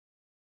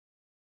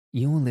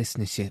Your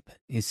listenership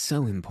is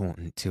so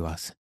important to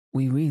us.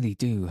 We really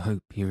do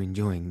hope you're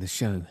enjoying the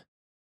show.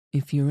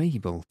 If you're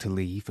able to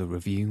leave a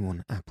review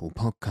on Apple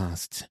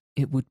Podcasts,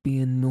 it would be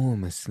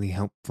enormously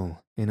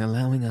helpful in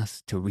allowing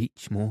us to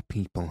reach more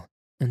people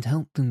and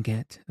help them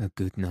get a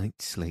good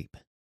night's sleep.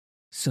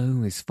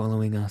 So is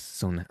following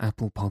us on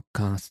Apple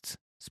Podcasts,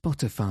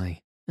 Spotify,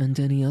 and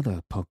any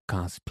other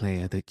podcast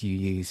player that you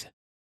use.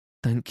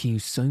 Thank you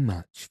so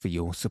much for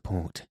your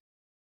support.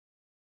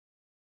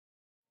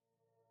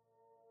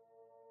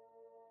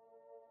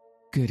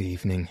 Good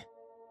evening.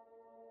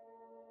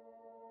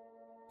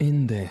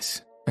 In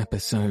this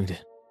episode,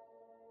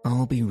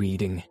 I'll be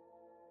reading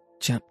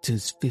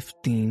chapters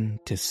 15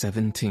 to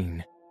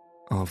 17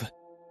 of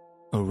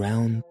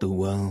Around the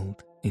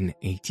World in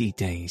 80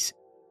 Days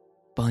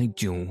by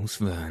Jules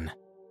Verne.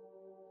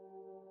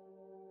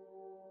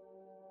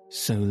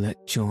 So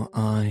let your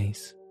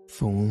eyes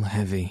fall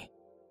heavy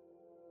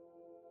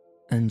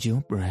and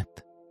your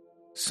breath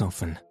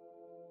soften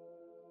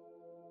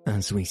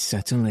as we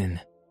settle in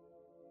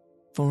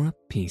for a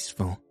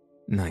peaceful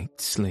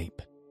night's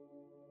sleep.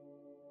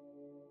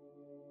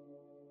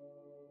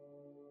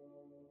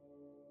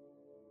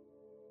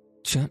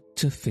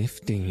 Chapter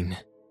 15.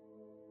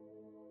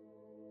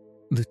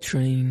 The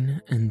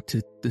train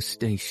entered the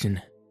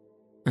station,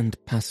 and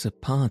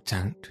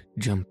Passepartout,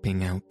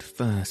 jumping out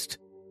first,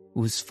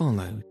 was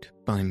followed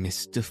by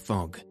Mr.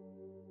 Fogg,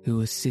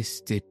 who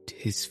assisted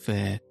his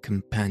fair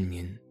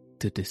companion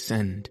to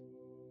descend.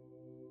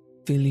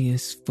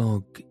 Phileas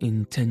Fogg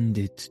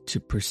intended to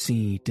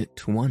proceed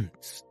at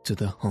once to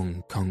the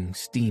Hong Kong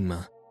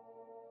steamer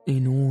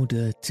in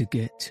order to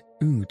get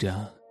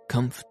Uda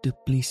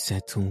comfortably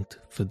settled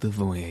for the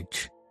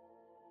voyage.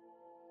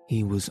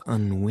 He was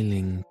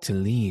unwilling to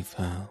leave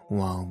her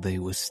while they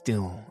were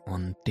still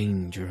on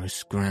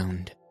dangerous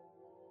ground.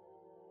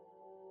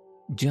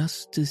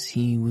 Just as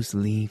he was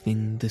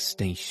leaving the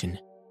station,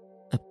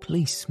 a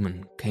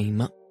policeman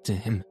came up to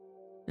him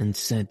and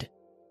said,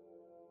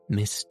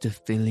 "Mr.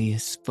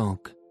 Phileas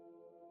Fogg,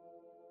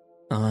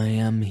 I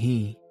am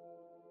he."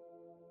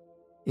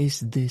 "Is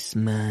this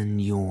man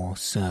your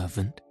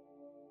servant?"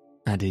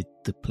 added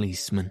the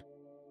policeman,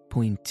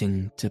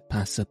 pointing to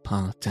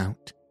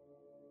Passepartout.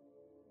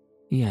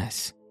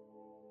 "Yes."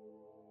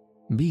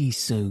 "Be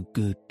so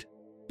good,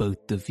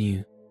 both of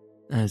you,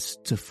 as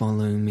to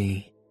follow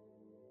me."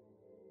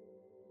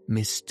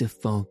 Mr.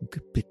 Fogg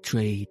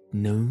betrayed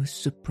no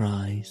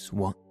surprise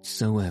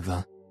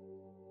whatsoever.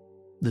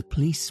 The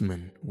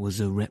policeman was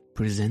a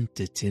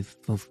representative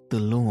of the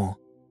law,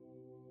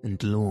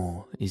 and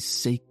law is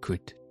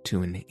sacred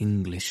to an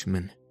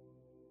Englishman.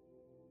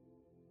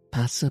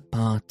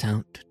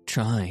 Passepartout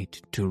tried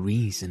to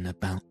reason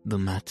about the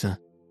matter,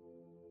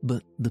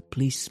 but the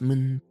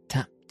policeman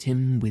tapped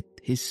him with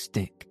his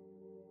stick,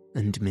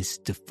 and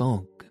Mr.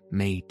 Fogg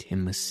made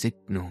him a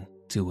signal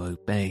to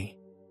obey.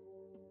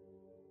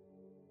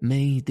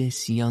 "May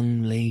this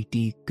young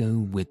lady go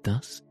with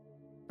us?"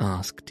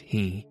 asked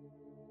he.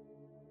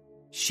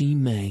 "She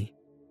may,"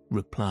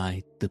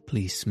 replied the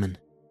policeman.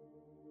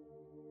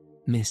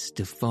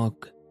 Mr.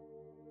 Fogg,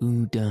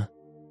 Uda,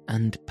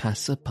 and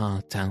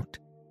Passepartout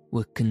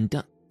were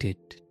conducted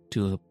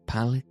to a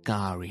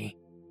paligari,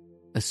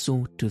 a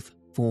sort of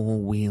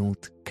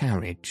four-wheeled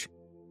carriage,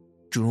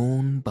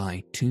 drawn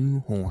by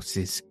two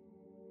horses,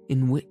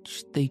 in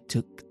which they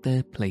took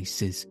their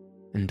places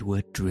and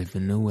were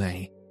driven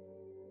away.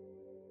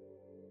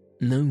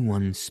 No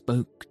one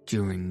spoke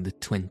during the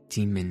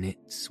 20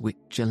 minutes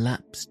which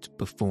elapsed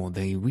before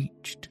they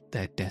reached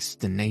their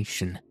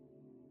destination.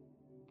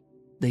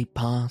 They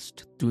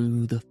passed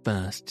through the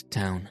first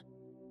town,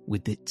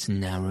 with its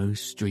narrow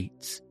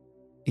streets,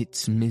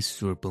 its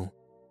miserable,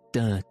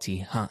 dirty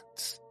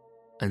huts,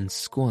 and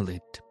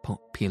squalid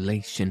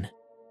population.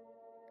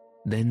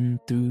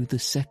 Then through the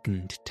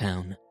second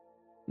town,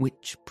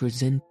 which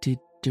presented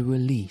a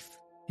relief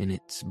in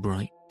its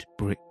bright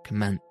brick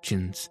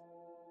mansions,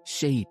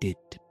 shaded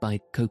by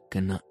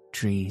coconut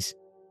trees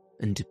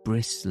and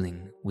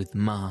bristling with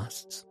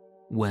masts,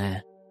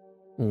 where,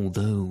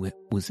 although it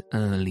was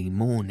early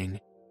morning,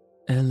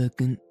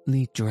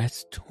 elegantly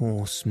dressed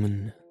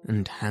horsemen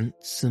and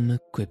handsome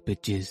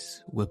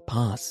equipages were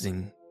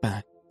passing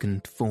back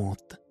and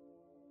forth.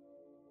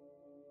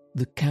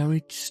 The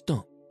carriage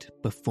stopped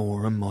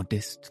before a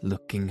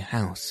modest-looking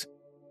house,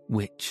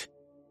 which,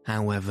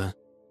 however,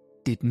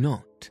 did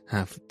not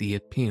have the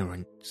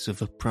appearance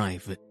of a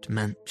private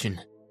mansion.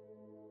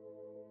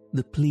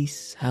 The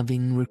police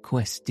having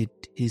requested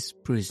his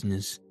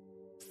prisoners,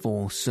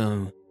 for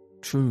so,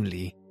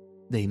 truly,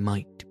 they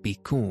might be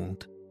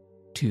called,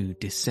 to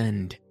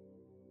descend,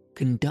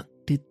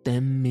 conducted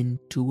them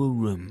into a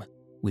room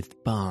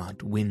with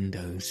barred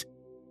windows,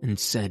 and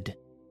said,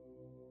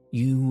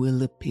 "You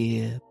will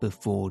appear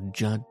before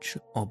Judge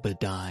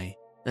Obadiah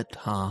at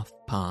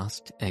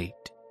 8:30.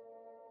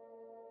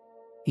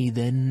 He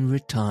then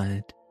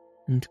retired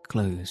and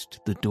closed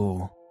the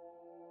door.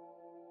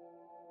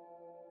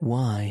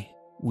 "Why,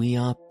 we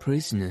are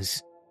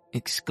prisoners,"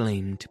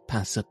 exclaimed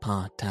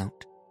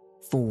Passepartout,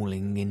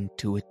 falling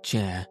into a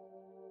chair.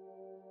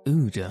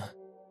 Uda,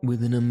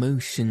 with an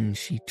emotion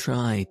she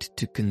tried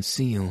to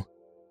conceal,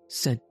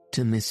 said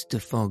to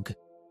Mr. Fogg,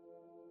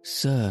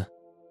 "Sir,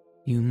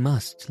 you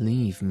must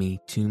leave me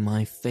to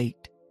my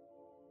fate.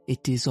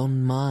 It is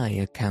on my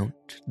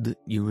account that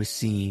you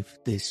receive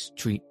this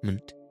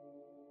treatment.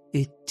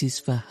 It is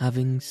for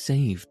having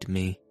saved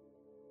me."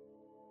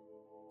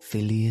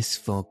 Phileas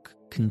Fogg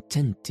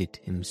contented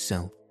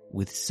himself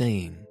with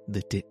saying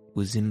that it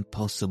was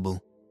impossible.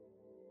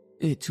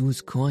 It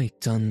was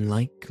quite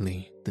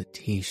unlikely that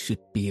he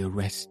should be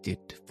arrested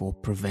for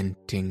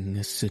preventing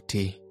a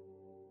suttee.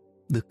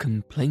 The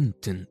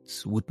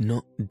complainants would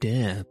not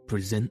dare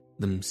present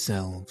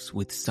themselves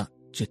with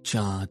such a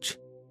charge.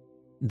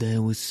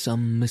 There was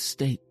some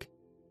mistake.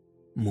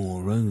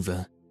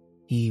 Moreover,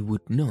 he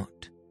would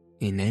not,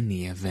 in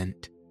any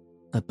event,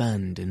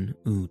 abandon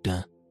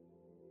Uda,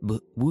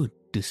 but would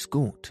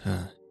escort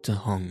her to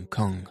Hong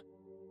Kong.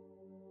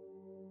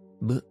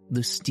 "But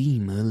the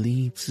steamer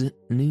leaves at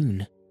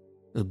noon,"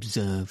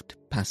 observed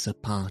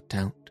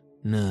Passepartout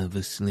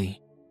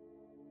nervously.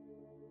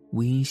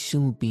 "We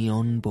shall be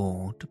on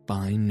board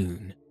by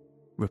noon,"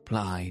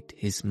 replied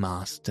his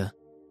master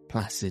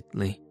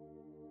placidly.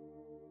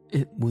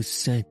 It was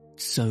said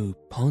so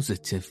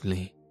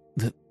positively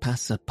that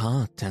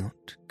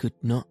Passepartout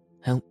could not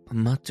help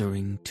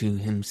muttering to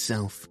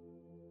himself,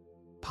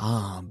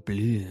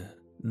 "Parbleu,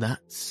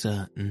 that's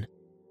certain.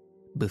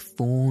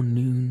 Before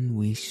noon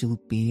we shall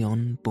be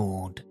on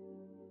board."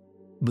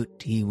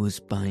 But he was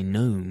by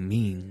no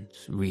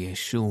means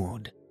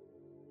reassured.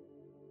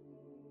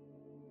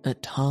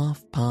 At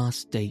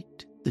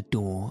 8:30 the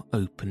door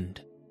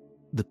opened.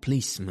 The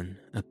policeman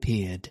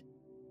appeared,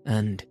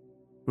 and,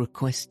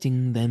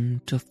 requesting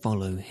them to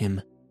follow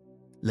him,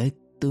 led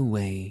the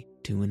way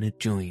to an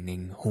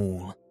adjoining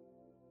hall.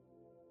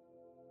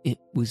 It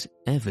was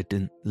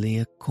evidently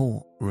a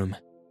courtroom,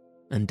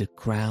 and a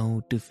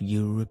crowd of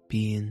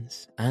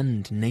Europeans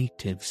and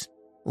natives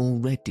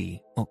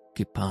already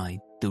occupied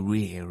the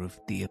rear of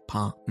the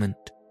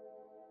apartment.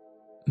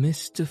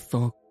 Mr.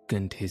 Fogg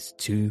and his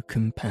two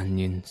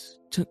companions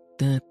took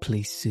their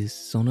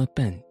places on a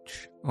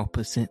bench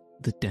opposite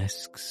the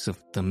desks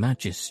of the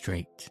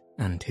magistrate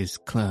and his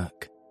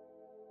clerk.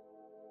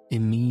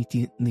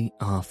 Immediately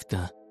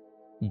after,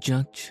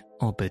 Judge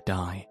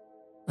Obadiah,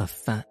 a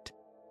fat,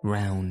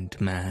 round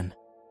man,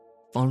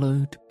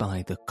 followed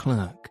by the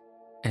clerk,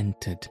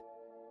 entered.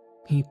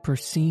 He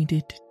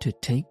proceeded to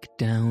take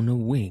down a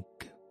wig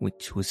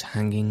which was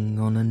hanging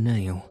on a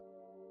nail,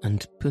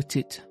 and put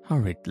it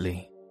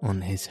hurriedly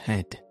on his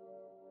head.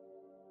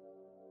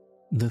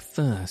 "The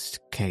first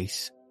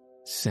case,"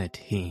 said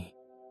he.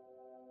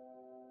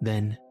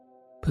 Then,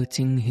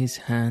 putting his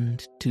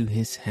hand to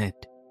his head,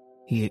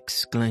 he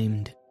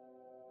exclaimed,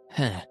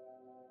 "Heh,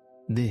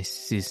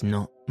 this is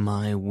not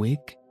my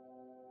wig?"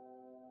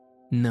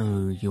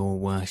 "No, your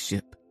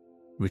worship,"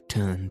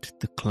 returned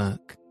the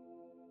clerk.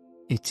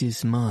 "It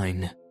is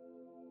mine."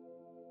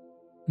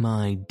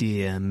 "My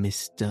dear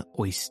Mr.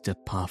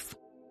 Oysterpuff,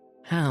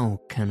 how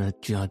can a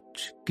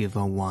judge give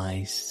a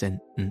wise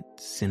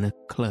sentence in a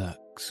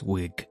clerk's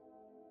wig?"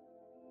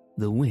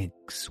 The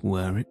wigs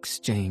were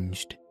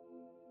exchanged.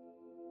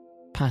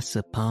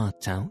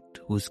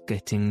 Passepartout was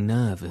getting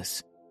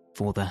nervous,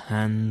 for the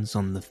hands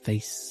on the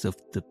face of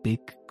the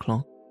big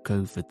clock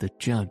over the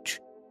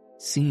judge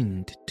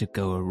seemed to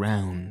go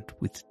around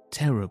with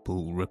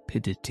terrible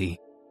rapidity.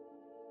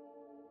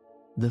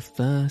 "The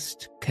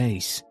first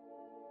case,"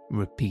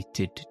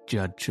 repeated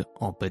Judge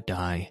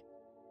Obadiah.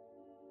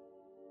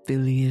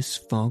 "Phileas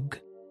Fogg?"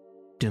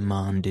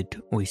 demanded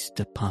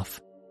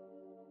Oysterpuff.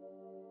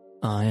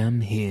 "I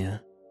am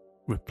here,"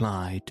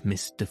 replied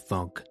Mr.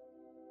 Fogg.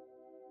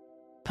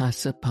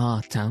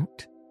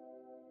 "Passepartout?"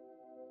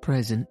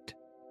 "Present,"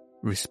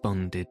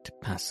 responded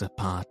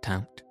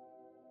Passepartout.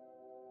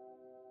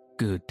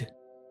 "Good,"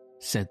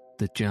 said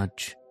the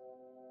judge.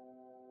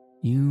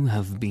 "You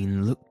have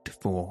been looked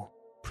for,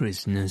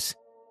 prisoners,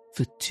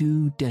 for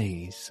 2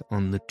 days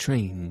on the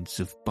trains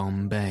of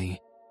Bombay."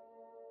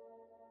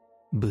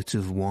 "But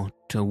of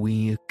what are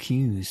we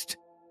accused?"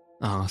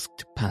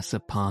 asked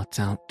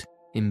Passepartout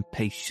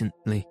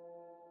impatiently.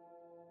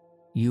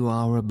 "You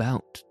are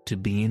about to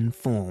be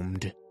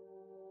informed."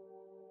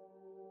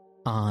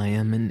 "I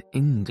am an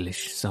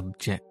English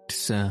subject,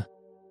 sir,"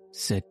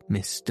 said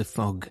Mr.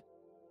 Fogg,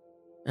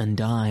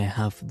 "and I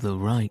have the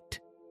right."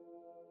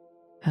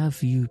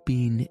 "Have you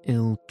been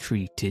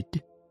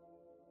ill-treated?"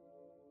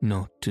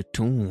 "Not at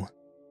all."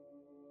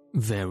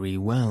 "Very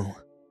well.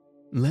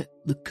 Let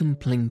the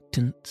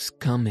complainants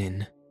come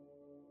in."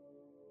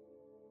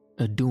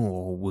 A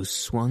door was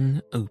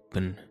swung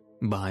open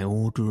by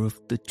order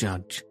of the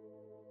judge,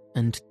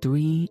 and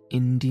 3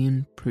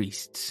 Indian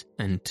priests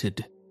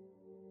entered.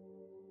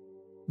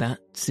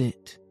 "That's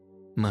it,"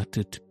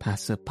 muttered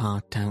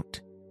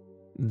Passepartout.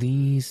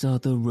 "These are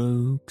the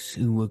rogues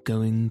who were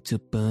going to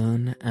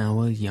burn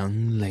our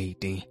young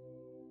lady."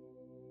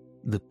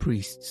 The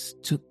priests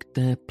took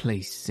their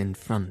place in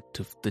front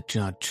of the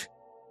judge,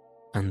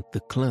 and the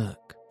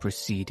clerk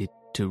proceeded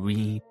to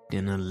read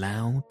in a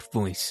loud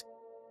voice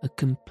a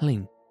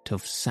complaint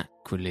of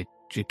sacrilege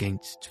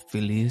against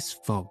Phileas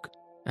Fogg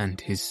and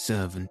his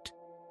servant,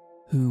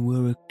 who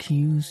were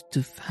accused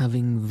of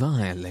having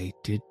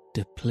violated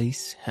a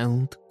place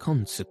held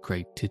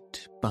consecrated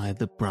by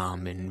the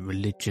Brahmin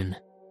religion.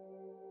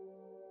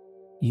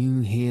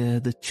 "You hear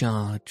the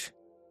charge?"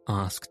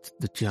 asked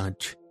the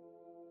judge.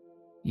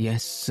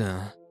 "Yes,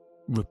 sir,"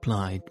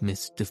 replied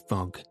Mr.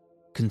 Fogg,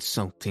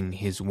 consulting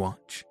his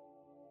watch.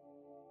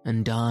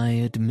 "And I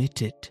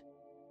admit it."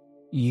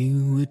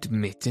 "You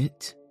admit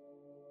it?"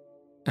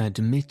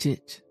 "Admit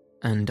it,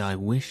 and I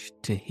wish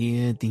to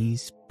hear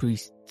these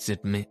priests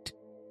admit,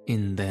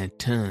 in their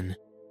turn,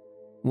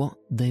 what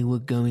they were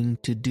going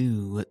to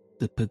do at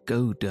the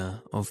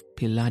pagoda of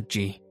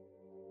Pillaji."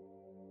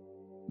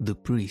 The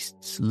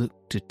priests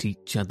looked at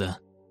each other.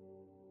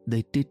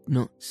 They did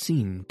not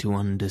seem to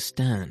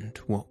understand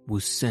what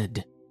was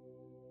said.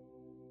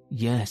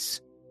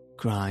 "Yes,"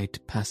 cried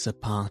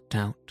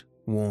Passepartout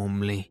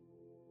warmly,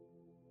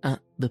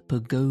 "at the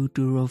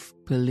pagoda of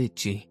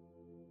Pillaji,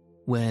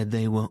 where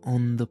they were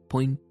on the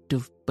point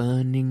of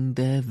burning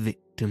their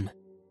victim."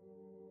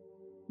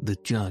 The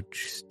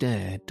judge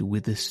stared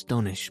with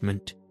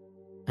astonishment,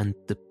 and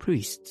the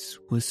priests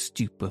were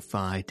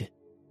stupefied.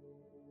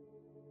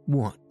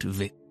 "What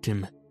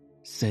victim?"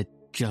 said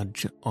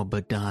Judge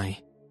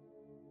Obadiah.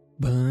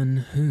 "Burn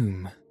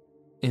whom?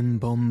 In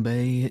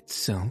Bombay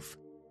itself?"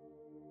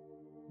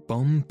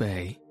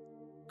 "Bombay?"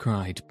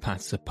 cried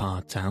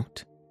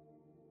Passepartout.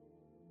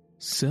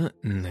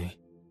 "Certainly,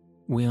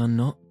 we are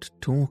not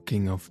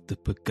talking of the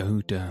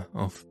pagoda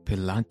of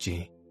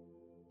Pillaji,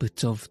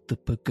 but of the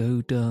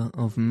pagoda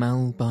of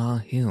Malabar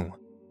Hill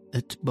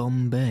at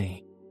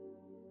Bombay."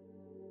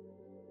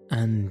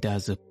 "And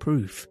as a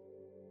proof,"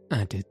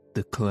 added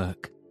the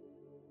clerk,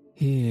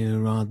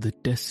 "here are the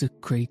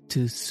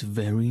desecrator's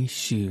very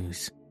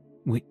shoes,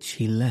 which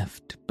he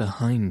left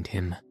behind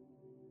him."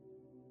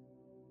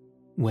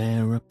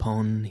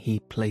 Whereupon he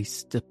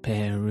placed a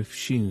pair of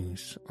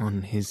shoes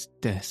on his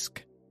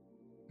desk.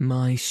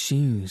 "My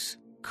shoes!"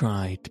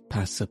 cried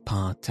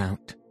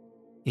Passepartout,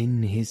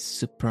 in his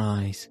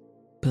surprise,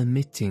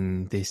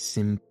 permitting this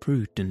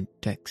imprudent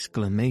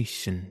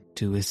exclamation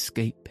to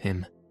escape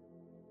him.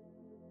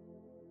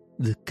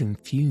 The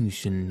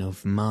confusion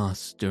of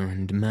master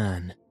and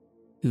man,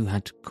 who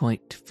had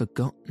quite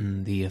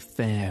forgotten the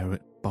affair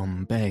at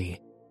Bombay,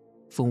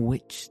 for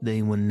which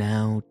they were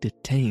now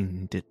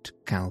detained at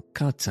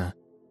Calcutta,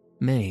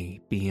 may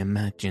be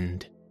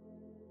imagined.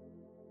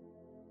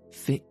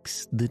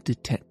 Fix the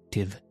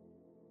detective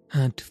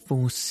had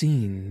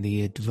foreseen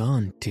the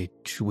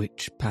advantage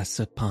which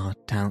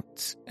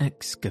Passepartout's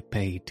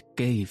escapade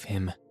gave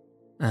him,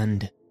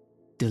 and,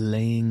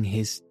 delaying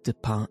his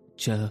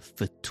departure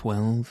for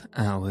 12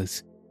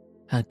 hours,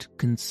 had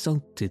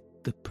consulted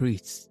the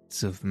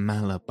priests of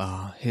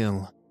Malabar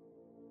Hill.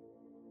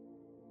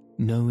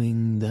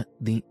 Knowing that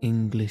the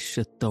English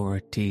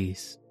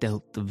authorities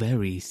dealt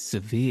very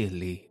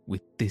severely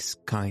with this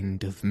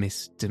kind of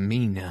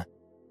misdemeanour,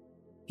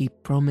 he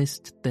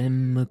promised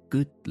them a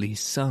goodly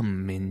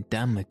sum in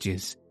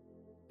damages,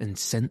 and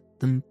sent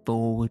them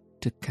forward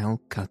to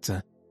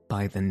Calcutta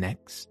by the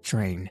next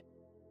train.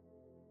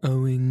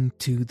 Owing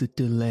to the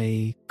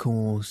delay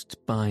caused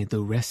by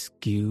the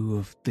rescue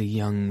of the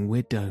young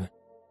widow,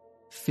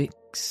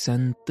 Fix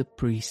and the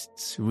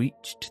priests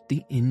reached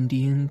the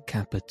Indian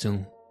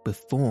capital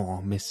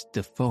before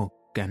Mr. Fogg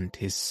and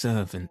his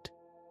servant,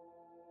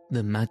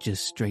 the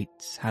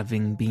magistrates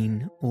having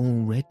been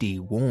already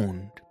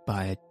warned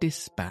by a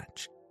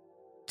dispatch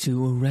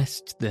to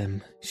arrest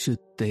them should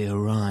they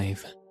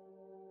arrive.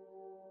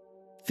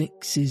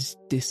 Fix's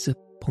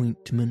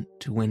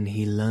disappointment when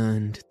he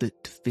learned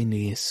that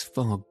Phileas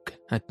Fogg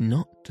had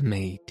not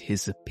made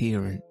his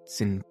appearance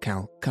in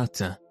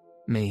Calcutta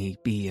may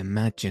be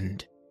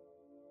imagined.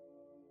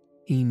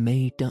 He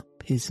made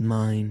up his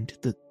mind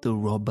that the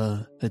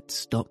robber had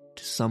stopped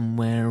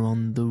somewhere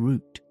on the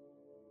route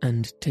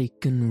and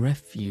taken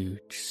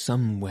refuge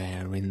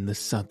somewhere in the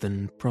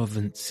southern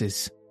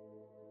provinces.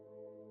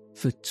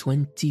 For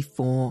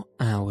 24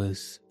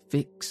 hours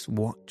Fix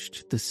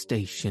watched the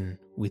station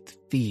with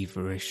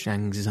feverish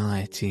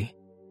anxiety.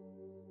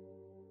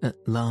 At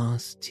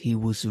last he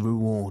was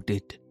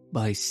rewarded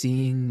by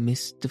seeing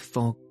Mr.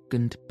 Fogg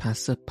and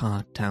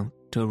Passepartout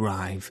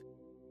arrive,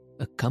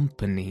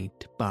 accompanied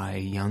by a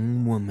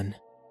young woman,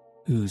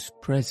 whose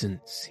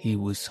presence he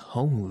was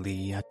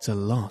wholly at a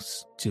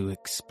loss to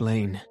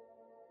explain.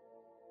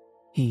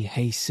 He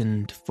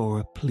hastened for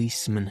a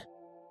policeman,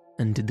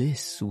 and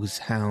this was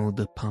how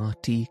the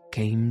party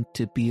came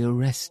to be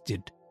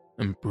arrested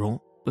and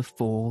brought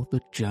before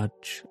the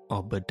Judge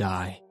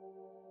Obadiah.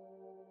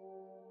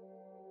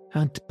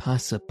 Had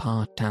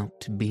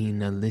Passepartout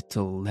been a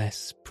little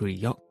less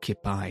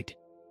preoccupied,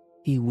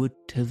 he would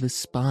have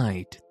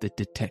espied the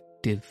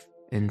detective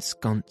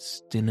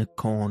ensconced in a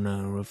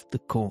corner of the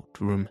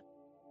courtroom,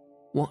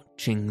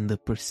 watching the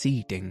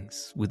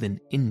proceedings with an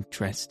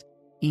interest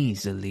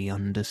easily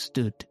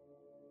understood,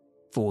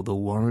 for the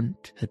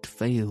warrant had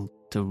failed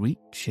to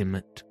reach him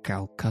at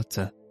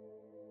Calcutta,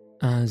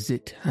 as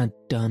it had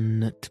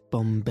done at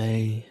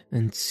Bombay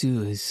and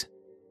Suez.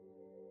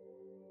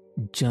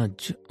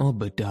 Judge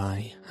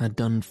Obadiah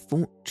had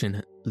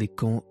unfortunately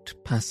caught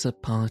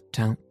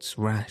Passepartout's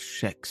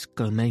rash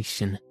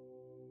exclamation,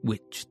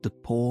 which the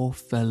poor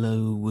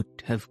fellow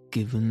would have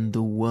given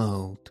the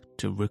world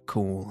to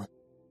recall.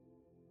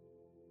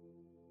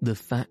 "The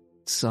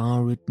facts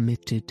are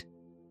admitted?"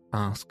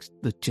 asked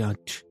the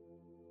judge.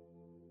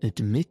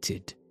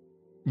 "Admitted,"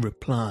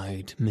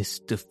 replied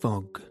Mr.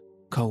 Fogg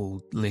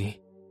coldly.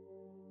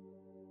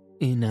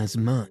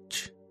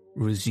 "Inasmuch,"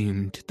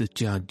 resumed the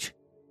judge,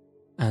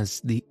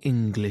 "as the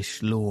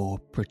English law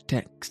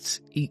protects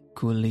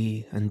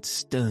equally and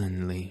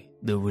sternly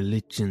the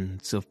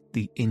religions of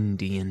the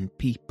Indian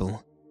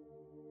people,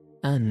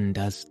 and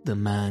as the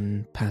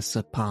man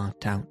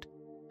Passepartout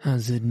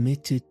has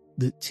admitted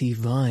that he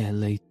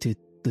violated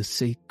the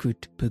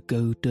sacred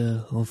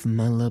pagoda of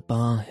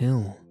Malabar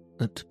Hill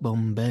at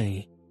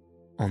Bombay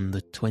on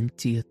the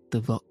 20th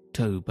of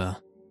October,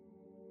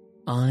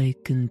 I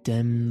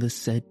condemn the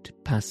said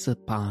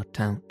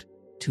Passepartout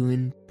to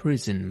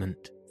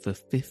imprisonment for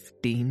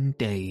 15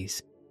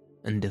 days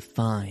and a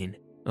fine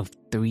of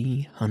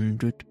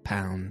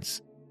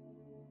 £300.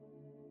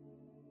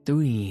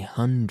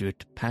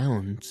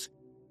 £300?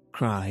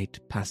 cried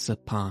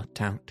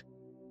Passepartout,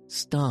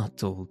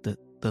 startled at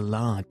the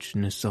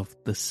largeness of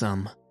the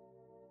sum.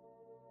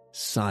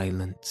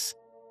 "Silence,"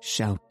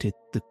 shouted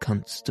the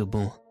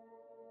constable.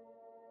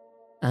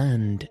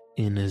 "And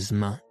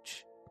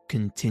inasmuch,"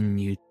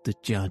 continued the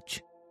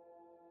judge,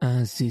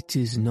 "as it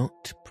is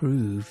not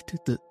proved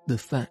that the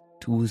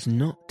fact was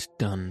not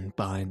done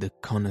by the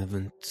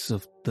connivance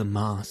of the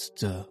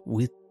master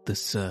with the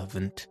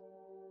servant,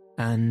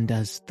 and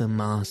as the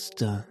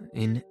master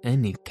in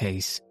any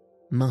case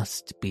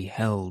must be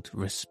held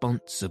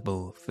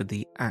responsible for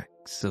the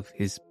acts of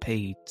his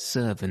paid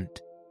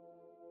servant,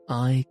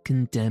 I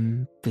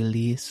condemn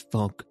Phileas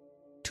Fogg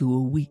to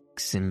a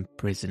week's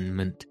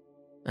imprisonment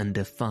and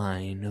a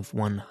fine of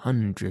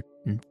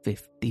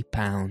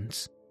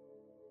 £150.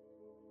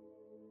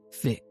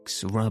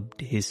 Fix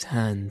rubbed his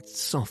hands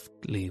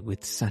softly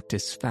with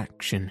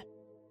satisfaction.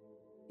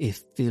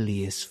 If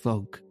Phileas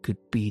Fogg could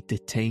be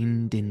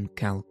detained in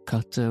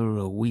Calcutta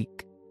a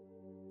week,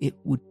 it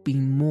would be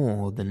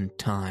more than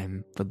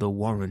time for the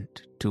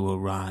warrant to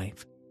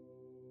arrive.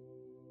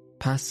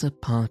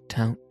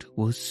 Passepartout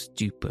was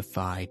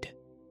stupefied.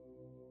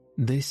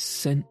 This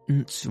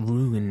sentence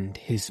ruined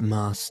his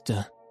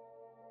master.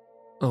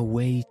 A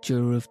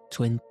wager of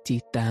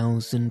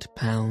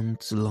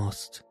 £20,000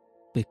 lost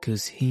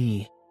because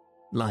he,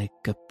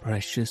 like a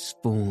precious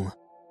fool,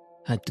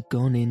 had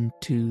gone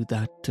into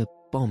that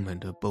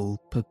abominable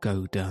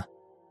pagoda.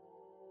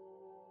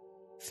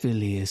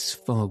 Phileas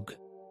Fogg,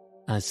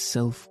 as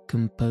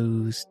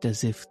self-composed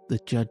as if the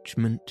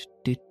judgment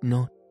did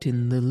not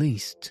in the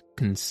least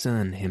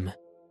concern him,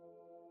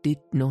 did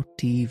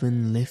not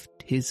even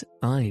lift his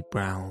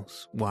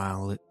eyebrows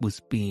while it was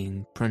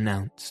being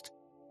pronounced.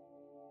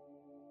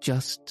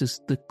 Just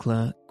as the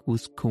clerk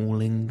was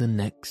calling the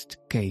next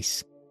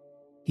case,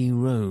 he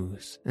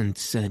rose and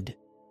said,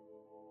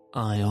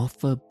 "I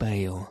offer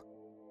bail."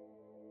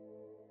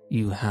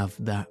 "You have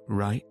that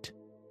right,"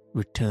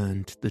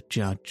 returned the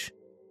judge.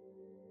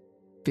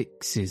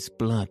 Fix's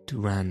blood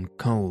ran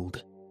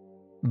cold,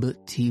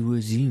 but he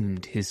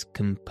resumed his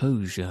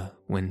composure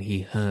when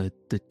he heard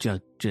the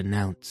judge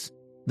announce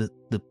that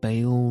the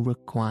bail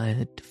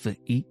required for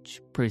each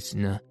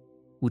prisoner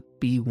would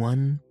be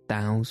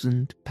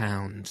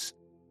 £1,000.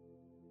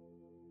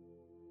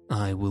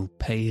 "I will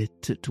pay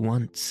it at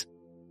once,"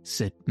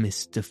 said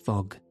Mr.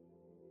 Fogg,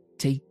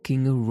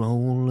 taking a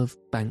roll of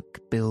bank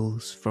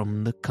bills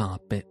from the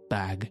carpet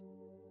bag,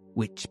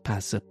 which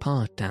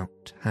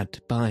Passepartout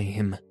had by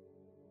him,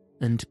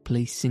 and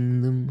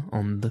placing them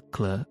on the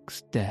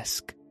clerk's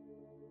desk.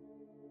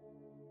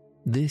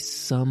 "This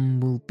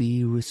sum will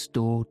be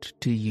restored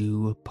to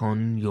you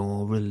upon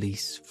your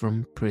release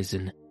from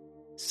prison,"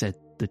 said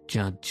the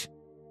judge.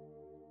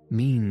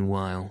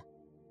 "Meanwhile,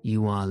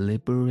 you are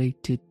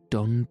liberated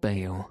on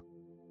bail."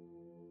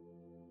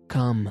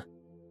 "Come,"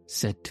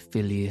 said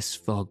Phileas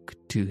Fogg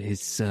to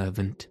his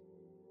servant,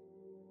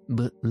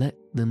 "but let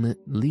them at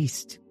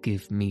least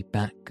give me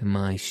back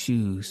my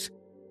shoes,"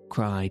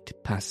 cried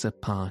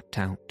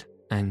Passepartout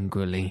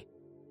angrily.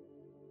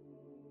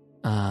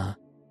 "Ah,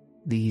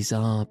 these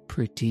are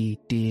pretty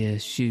dear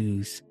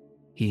shoes,"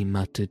 he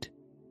muttered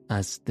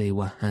as they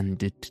were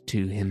handed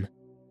to him.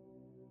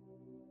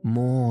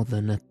 "More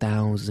than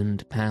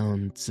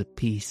 £1,000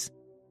 apiece.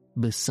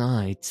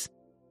 Besides,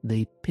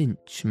 they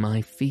pinch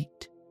my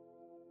feet."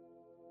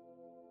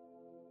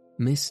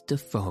 Mr.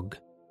 Fogg,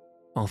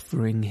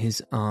 offering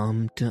his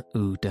arm to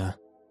Uda,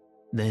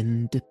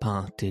 then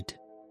departed,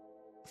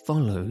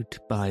 followed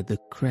by the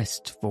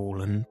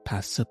crestfallen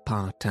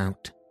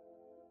Passepartout.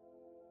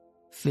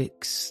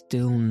 Fix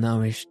still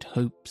nourished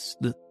hopes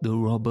that the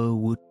robber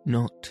would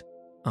not,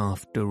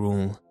 after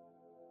all,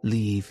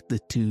 leave the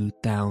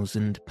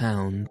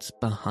 £2,000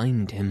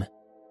 behind him,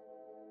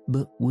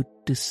 but would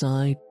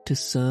decide to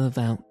serve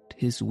out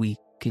his week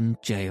in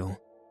jail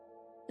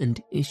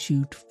and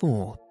issued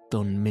forth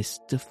on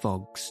Mr.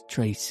 Fogg's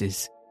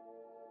traces.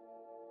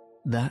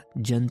 That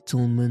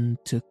gentleman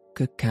took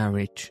a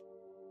carriage,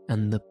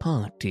 and the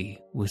party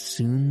was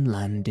soon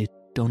landed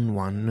on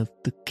one of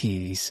the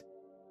quays.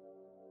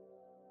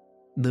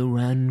 The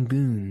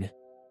Rangoon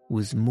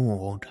was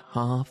moored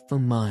half a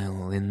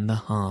mile in the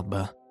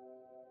harbour,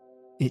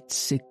 its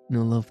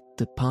signal of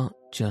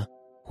departure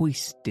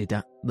hoisted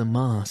at the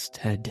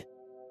masthead.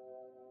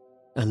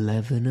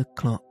 11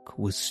 o'clock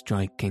was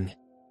striking.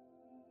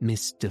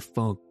 Mr.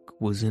 Fogg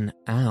was an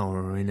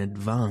hour in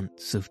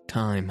advance of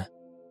time.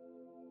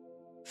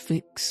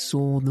 Fix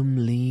saw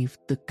them leave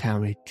the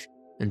carriage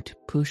and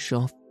push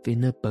off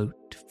in a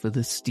boat for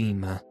the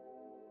steamer,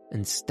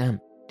 and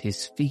stamped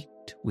his feet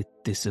with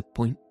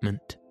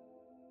disappointment.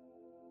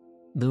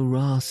 "The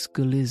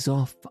rascal is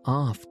off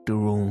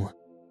after all,"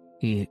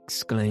 he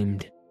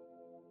exclaimed.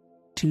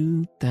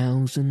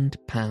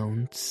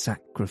 £2,000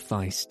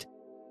 sacrificed.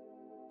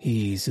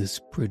 He's as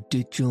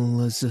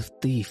prodigal as a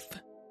thief.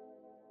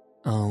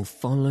 I'll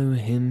follow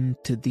him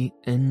to the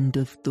end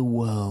of the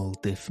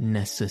world if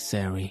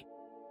necessary,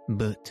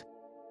 but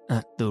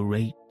at the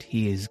rate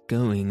he is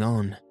going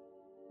on,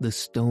 the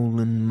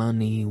stolen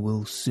money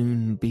will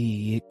soon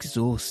be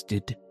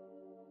exhausted.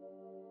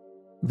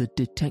 The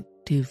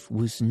detective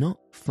was not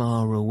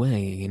far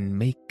away in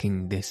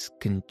making this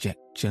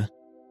conjecture.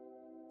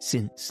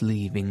 Since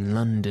leaving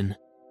London,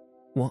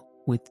 what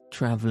with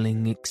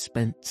travelling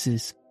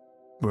expenses,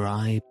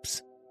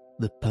 bribes,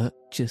 the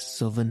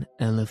purchase of an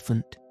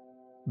elephant,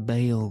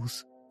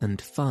 bails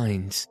and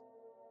fines,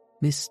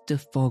 Mr.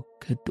 Fogg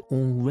had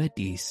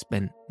already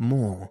spent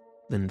more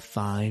than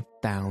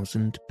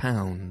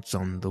 £5,000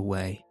 on the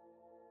way,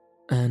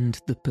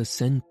 and the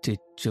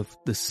percentage of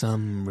the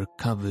sum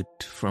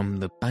recovered from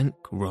the bank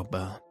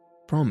robber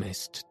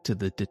promised to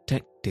the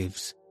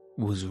detectives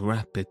was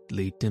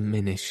rapidly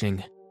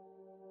diminishing.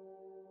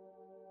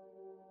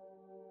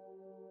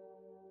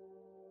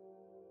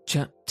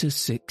 Chapter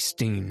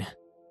 16.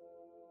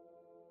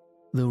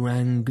 The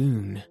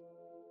Rangoon,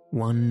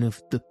 one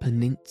of the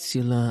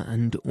Peninsular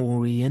and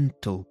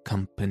Oriental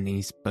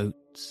Company's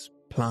boats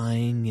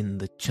plying in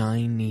the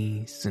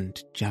Chinese and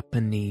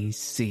Japanese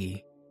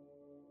Sea,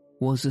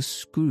 was a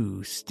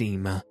screw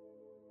steamer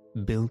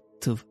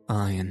built of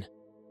iron,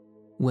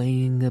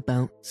 weighing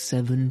about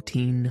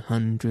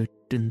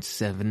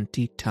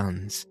 1,770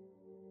 tons,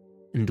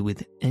 and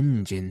with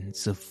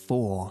engines of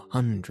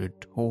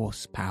 400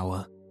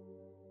 horsepower.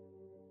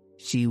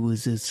 She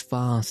was as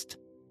fast,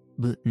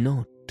 but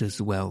not as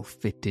well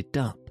fitted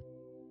up,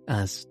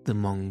 as the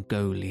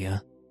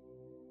Mongolia,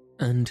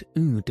 and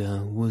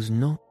Uda was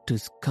not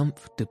as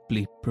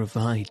comfortably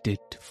provided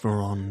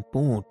for on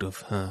board of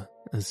her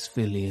as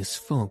Phileas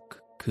Fogg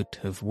could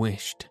have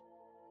wished.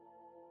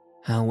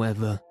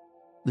 However,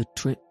 the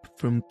trip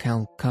from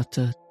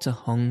Calcutta to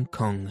Hong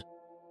Kong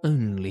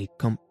only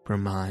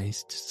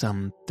comprised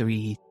some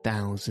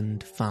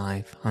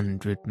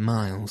 3,500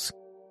 miles,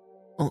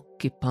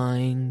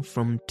 occupying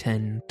from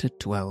 10 to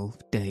 12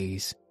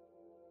 days,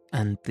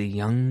 and the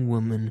young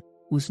woman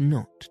was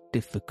not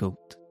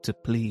difficult to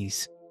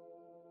please.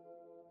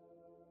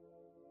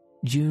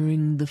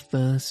 During the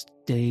first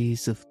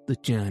days of the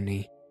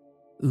journey,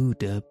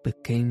 Uda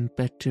became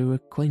better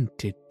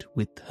acquainted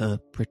with her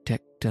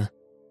protector,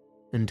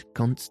 and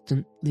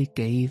constantly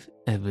gave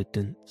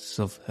evidence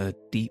of her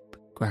deep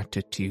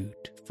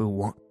gratitude for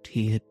what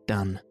he had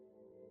done.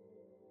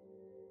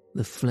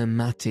 The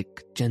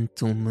phlegmatic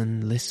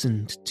gentleman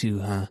listened to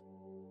her,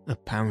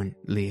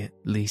 apparently at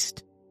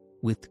least,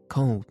 with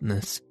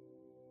coldness,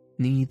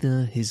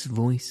 neither his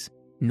voice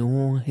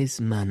nor his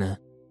manner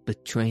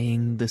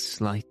betraying the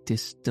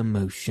slightest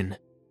emotion.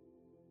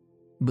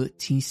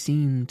 But he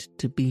seemed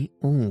to be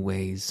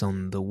always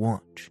on the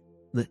watch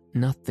that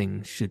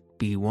nothing should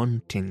be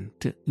wanting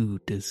to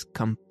Uda's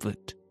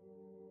comfort.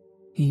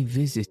 He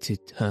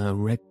visited her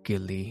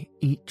regularly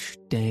each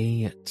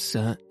day at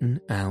certain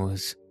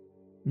hours,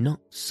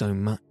 not so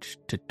much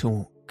to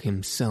talk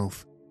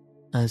himself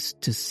as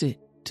to sit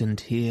and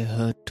hear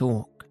her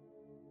talk.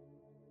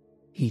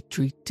 He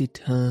treated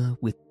her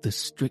with the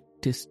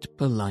strictest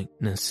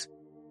politeness,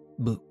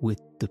 but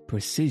with the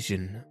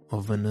precision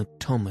of an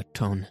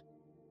automaton,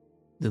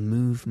 the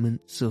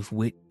movements of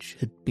which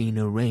had been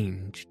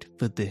arranged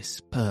for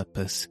this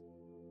purpose.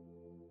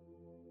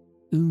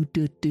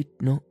 Uda did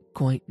not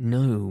quite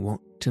know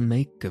what to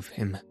make of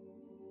him,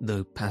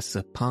 though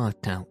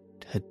Passepartout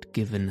had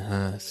given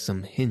her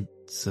some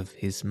hints of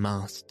his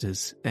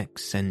master's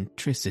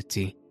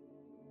eccentricity,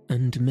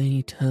 and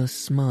made her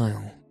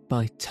smile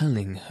by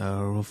telling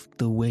her of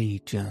the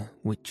wager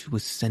which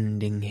was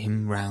sending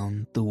him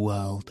round the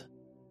world.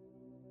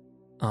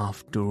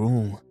 After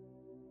all,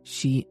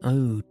 she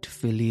owed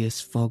Phileas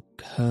Fogg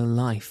her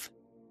life,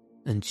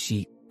 and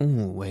she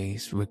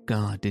always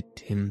regarded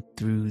him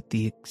through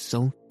the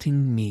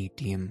exalting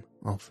medium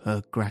of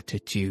her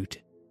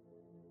gratitude.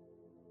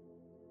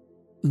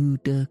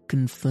 Uda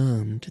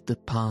confirmed the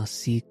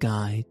Parsi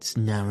guide's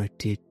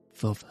narrative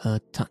of her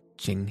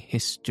touching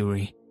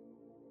history.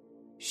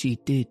 She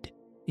did,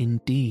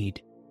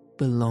 indeed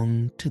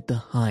belong to the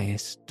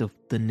highest of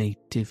the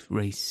native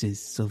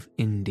races of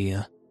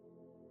India.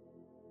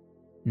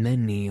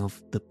 Many of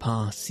the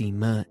Parsi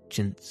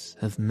merchants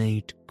have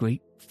made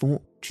great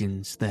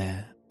fortunes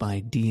there by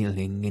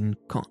dealing in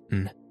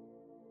cotton,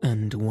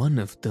 and one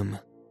of them,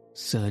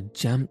 Sir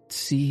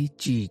Jamtsi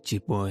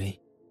Jijiboy,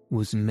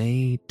 was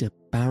made a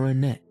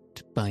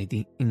baronet by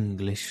the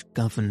English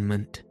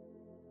government.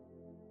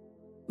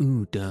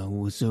 Uda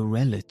was a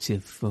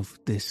relative of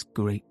this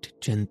great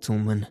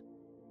gentleman,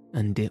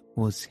 and it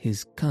was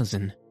his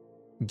cousin,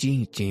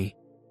 Gigi,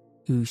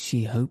 who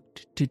she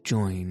hoped to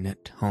join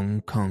at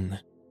Hong Kong.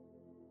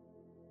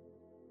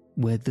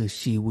 Whether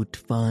she would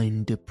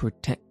find a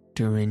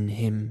protector in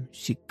him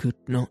she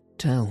could not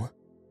tell,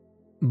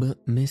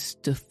 but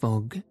Mr.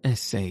 Fogg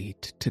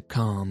essayed to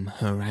calm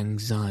her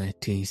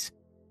anxieties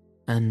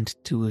and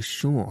to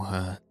assure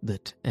her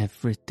that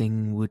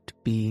everything would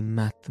be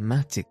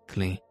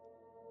mathematically,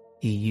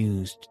 he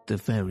used the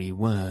very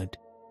word,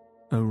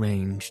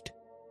 arranged.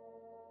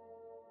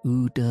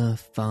 Uda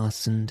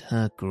fastened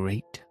her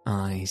great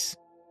eyes,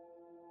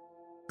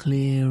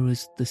 clear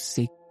as the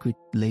sacred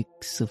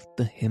lakes of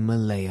the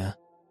Himalaya,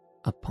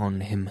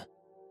 upon him,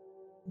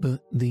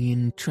 but the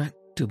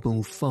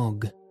intractable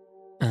Fogg,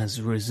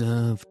 as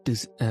reserved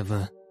as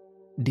ever,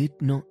 did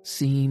not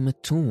seem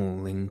at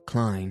all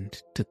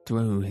inclined to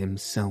throw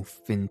himself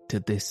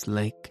into this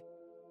lake.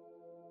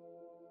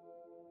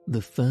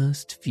 The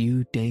first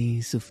few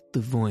days of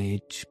the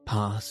voyage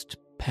passed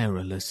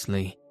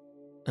perilously,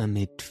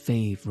 amid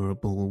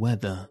favourable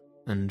weather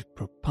and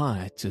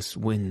propitious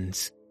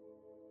winds,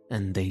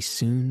 and they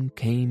soon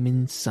came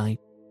in sight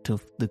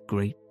of the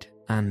great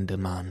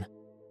Andaman,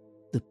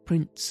 the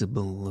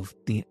principal of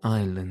the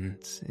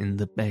islands in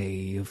the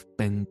Bay of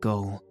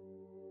Bengal,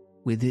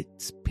 with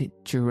its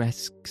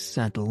picturesque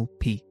saddle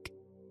peak,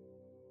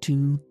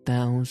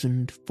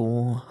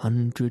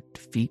 2,400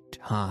 feet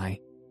high,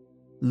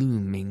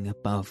 looming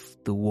above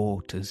the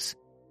waters.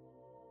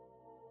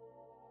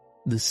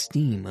 The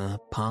steamer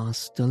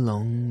passed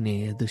along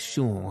near the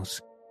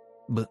shores,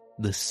 but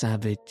the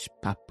savage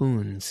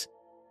Papuans,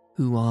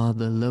 who are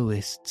the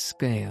lowest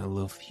scale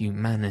of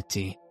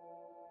humanity,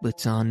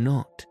 but are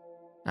not,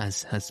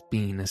 as has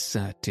been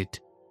asserted,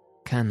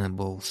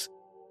 cannibals,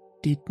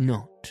 did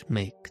not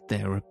make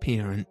their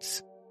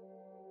appearance.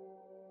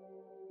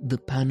 The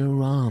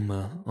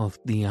panorama of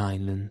the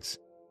islands,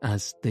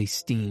 as they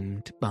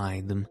steamed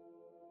by them,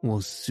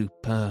 was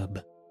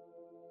superb.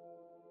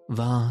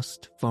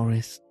 Vast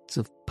forests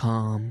of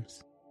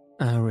palms,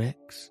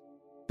 arex,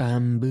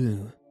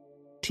 bamboo,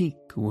 teak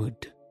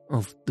wood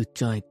of the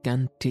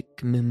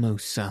gigantic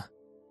mimosa,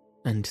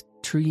 and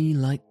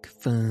tree-like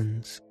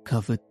ferns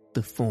covered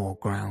the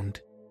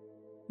foreground,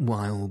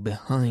 while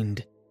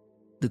behind,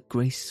 the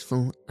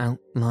graceful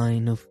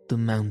outline of the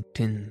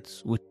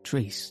mountains were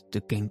traced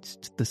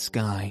against the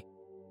sky,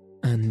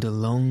 and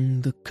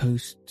along the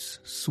coasts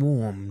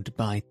swarmed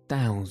by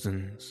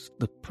thousands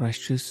the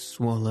precious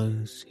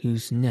swallows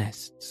whose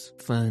nests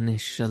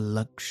furnish a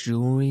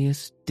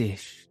luxurious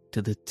dish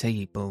to the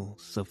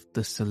tables of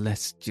the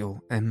celestial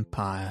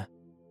empire.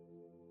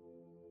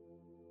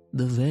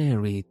 The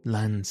varied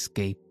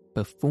landscape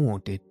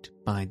afforded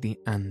by the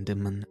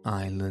Andaman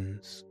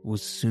Islands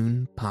was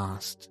soon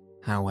passed,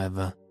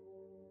 however,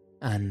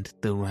 and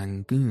the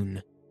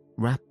Rangoon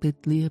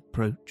rapidly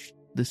approached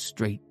the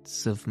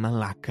Straits of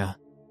Malacca,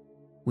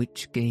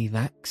 which gave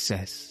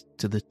access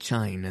to the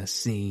China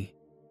Sea.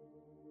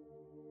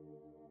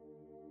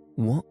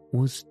 What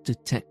was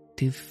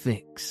Detective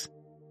Fix,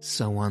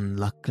 so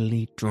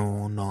unluckily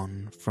drawn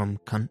on from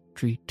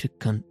country to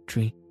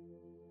country,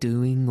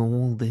 doing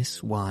all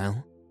this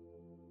while?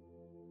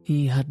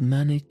 He had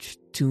managed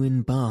to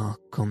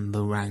embark on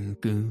the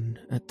Rangoon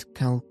at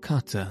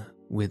Calcutta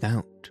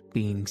without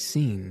being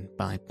seen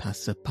by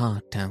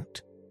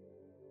Passepartout,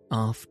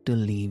 after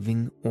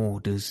leaving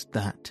orders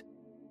that,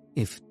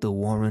 if the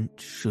warrant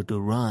should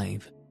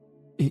arrive,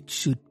 it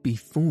should be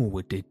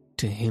forwarded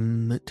to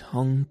him at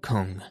Hong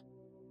Kong,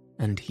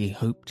 and he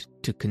hoped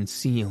to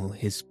conceal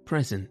his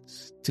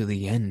presence to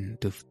the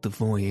end of the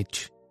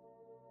voyage.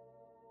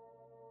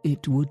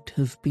 It would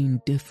have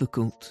been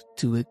difficult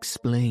to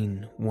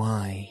explain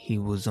why he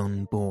was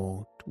on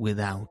board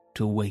without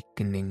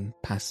awakening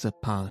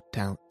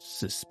Passepartout's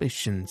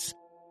suspicions,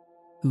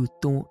 who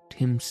thought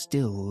him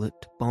still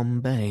at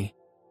Bombay.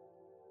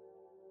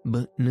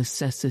 But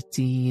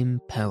necessity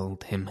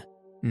impelled him,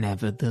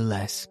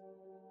 nevertheless,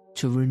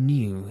 to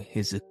renew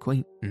his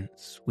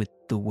acquaintance with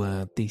the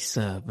worthy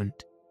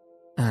servant,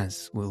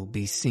 as will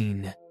be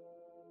seen.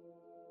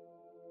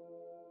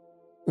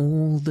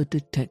 All the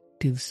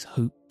detective's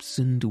hopes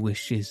and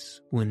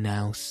wishes were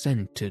now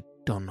centred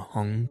on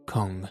Hong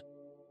Kong,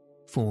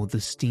 for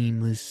the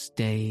steamer's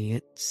stay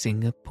at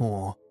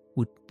Singapore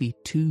would be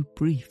too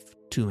brief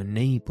to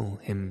enable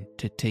him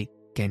to take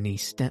any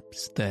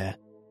steps there.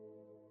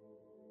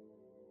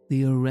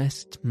 The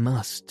arrest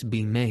must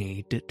be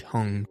made at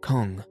Hong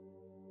Kong,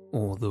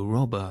 or the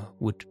robber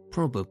would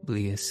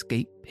probably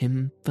escape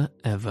him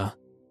forever.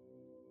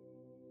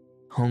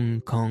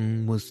 Hong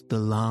Kong was the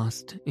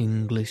last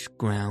English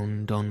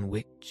ground on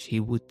which he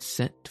would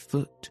set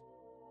foot.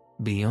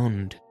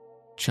 Beyond,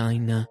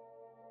 China,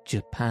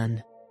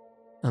 Japan,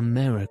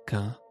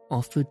 America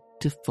offered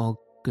to Fogg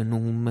an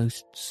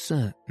almost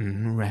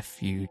certain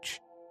refuge.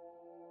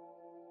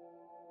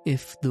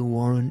 If the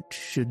warrant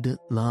should at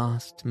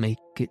last make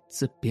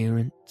its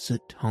appearance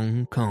at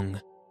Hong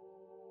Kong,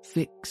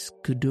 Fix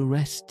could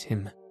arrest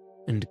him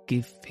and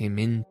give him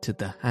into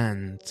the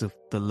hands of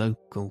the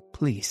local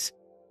police,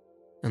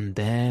 and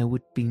there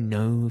would be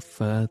no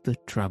further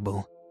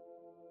trouble.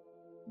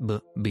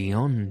 But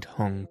beyond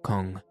Hong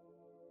Kong,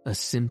 a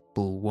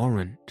simple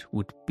warrant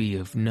would be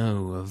of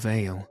no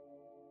avail.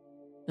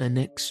 An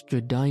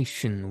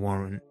extradition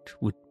warrant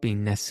would be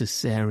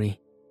necessary,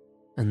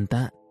 and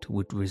that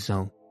would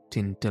result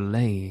in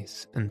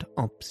delays and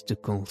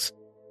obstacles,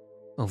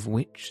 of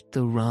which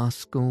the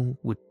rascal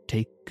would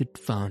take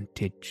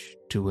advantage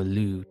to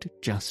elude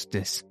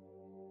justice.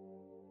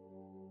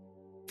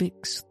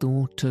 Fix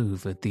thought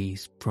over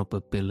these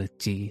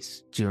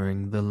probabilities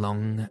during the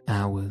long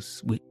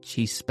hours which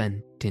he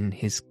spent in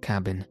his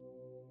cabin,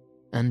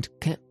 and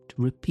kept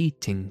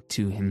repeating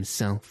to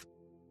himself,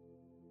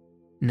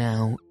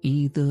 "Now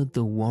either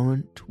the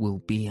warrant will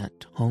be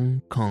at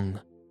Hong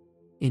Kong,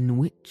 in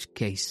which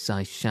case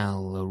I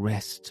shall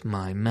arrest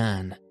my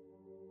man,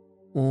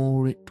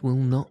 or it will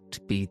not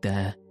be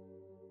there,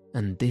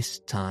 and this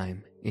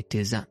time it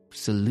is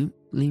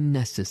absolutely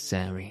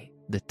necessary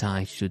that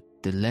I should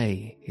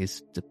delay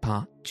his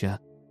departure.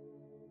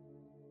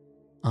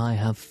 I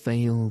have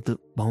failed at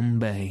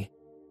Bombay,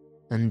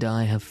 and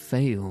I have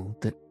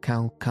failed at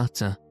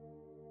Calcutta.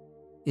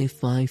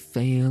 If I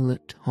fail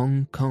at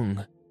Hong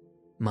Kong,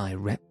 my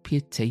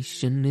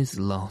reputation is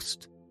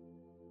lost.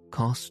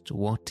 Cost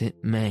what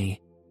it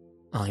may,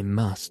 I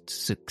must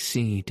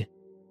succeed.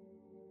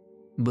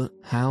 But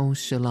how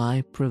shall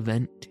I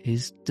prevent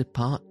his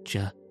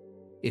departure,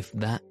 if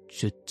that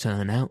should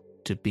turn out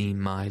to be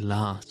my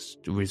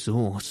last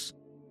resource?"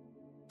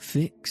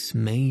 Fix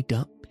made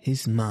up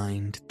his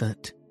mind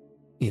that,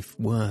 if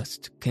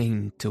worst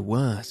came to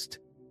worst,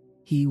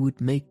 he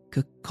would make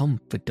a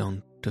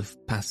confidant of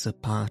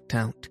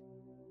Passepartout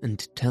and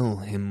tell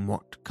him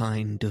what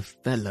kind of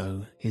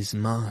fellow his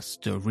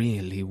master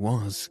really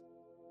was.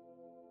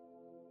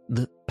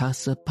 That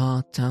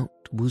Passepartout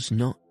was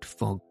not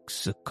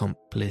Fogg's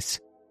accomplice,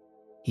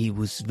 he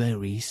was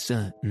very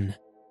certain.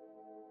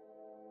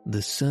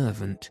 The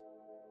servant,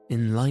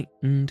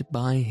 enlightened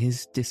by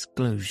his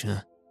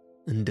disclosure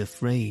and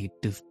afraid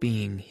of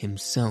being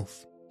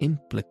himself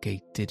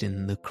implicated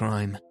in the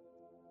crime,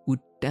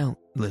 would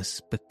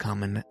doubtless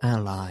become an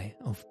ally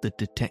of the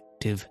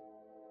detective.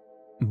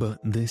 But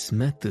this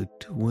method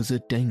was a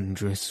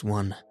dangerous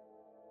one,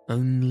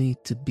 only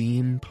to be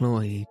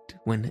employed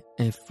when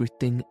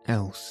everything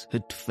else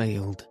had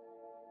failed.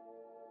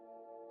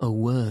 A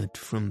word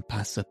from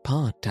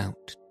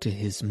Passepartout to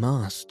his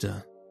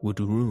master would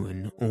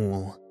ruin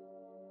all.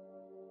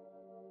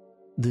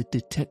 The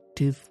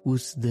detective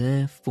was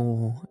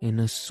therefore in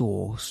a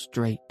sore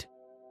strait,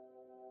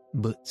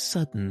 but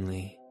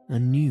suddenly a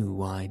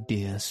new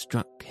idea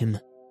struck him.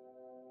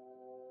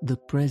 The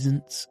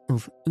presence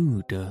of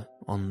Uda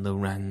on the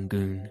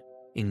Rangoon,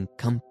 in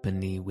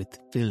company with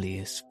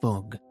Phileas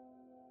Fogg,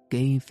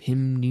 gave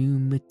him new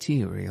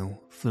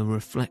material for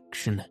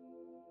reflection.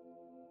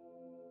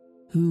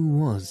 Who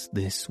was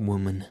this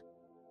woman?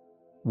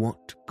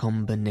 What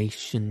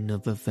combination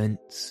of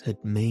events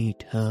had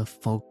made her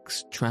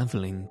Fogg's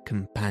travelling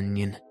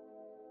companion?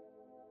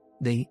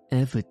 They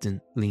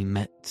evidently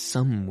met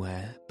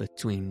somewhere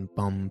between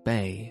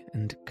Bombay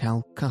and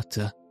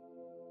Calcutta,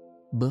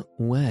 but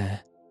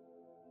where?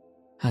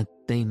 Had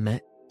they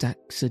met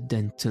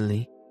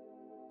accidentally,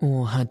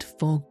 or had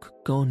Fogg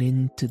gone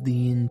into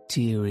the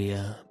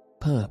interior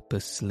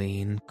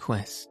purposely in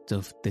quest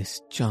of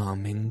this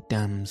charming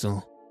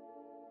damsel?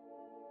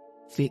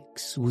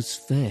 Fix was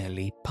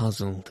fairly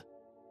puzzled.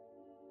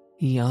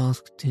 He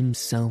asked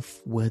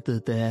himself whether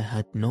there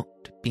had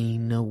not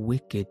been a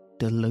wicked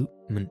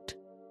elopement,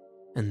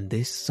 and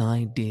this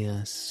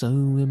idea so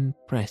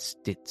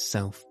impressed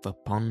itself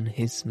upon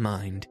his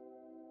mind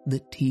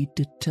that he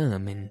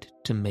determined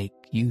to make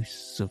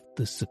use of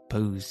the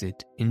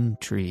supposed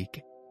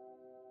intrigue.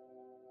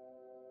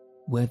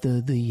 Whether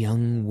the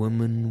young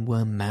woman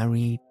were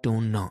married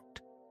or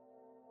not,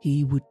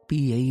 he would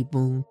be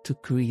able to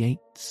create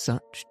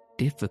such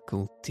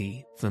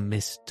difficulty for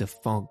Mr.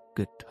 Fogg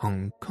at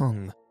Hong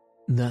Kong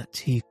that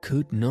he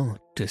could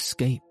not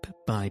escape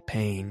by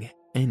paying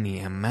any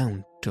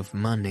amount of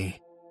money.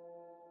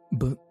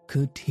 But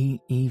could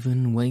he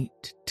even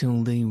wait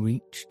till they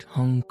reached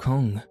Hong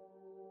Kong?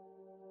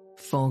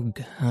 Fogg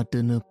had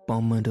an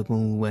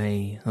abominable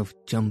way of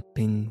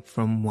jumping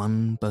from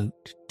one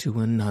boat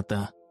to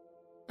another,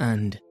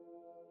 and,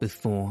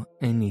 before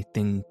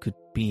anything could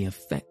be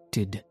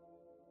effected,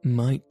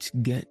 might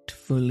get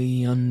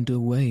fully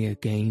underway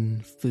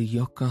again for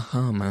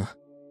Yokohama.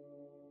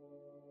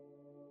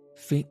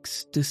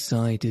 Fix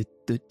decided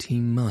that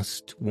he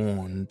must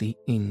warn the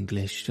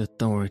English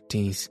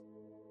authorities,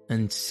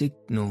 and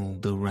signal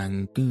the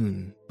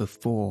Rangoon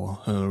before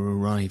her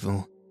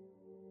arrival.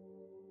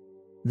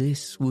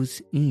 This was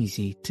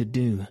easy to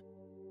do,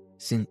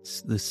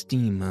 since the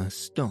steamer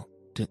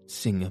stopped at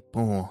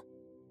Singapore,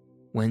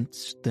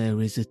 whence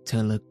there is a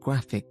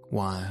telegraphic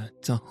wire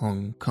to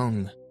Hong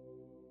Kong.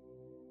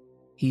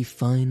 He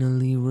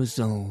finally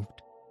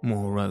resolved,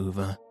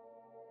 moreover,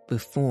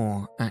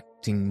 before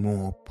acting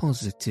more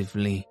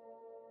positively,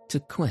 to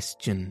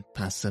question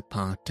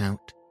Passepartout.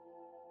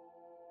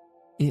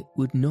 It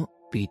would not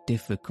be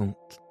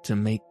difficult to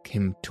make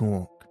him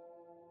talk,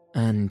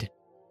 and,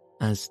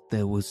 as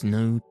there was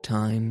no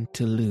time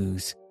to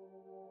lose,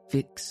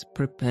 Fix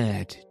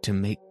prepared to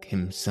make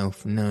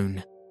himself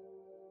known.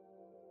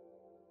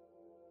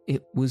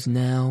 It was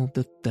now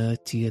the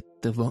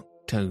 30th of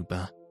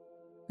October,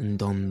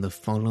 and on the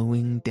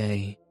following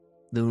day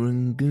the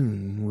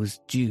Rangoon was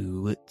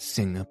due at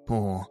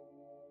Singapore.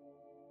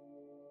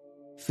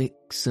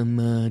 Fix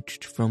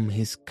emerged from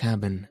his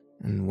cabin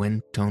and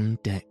went on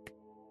deck.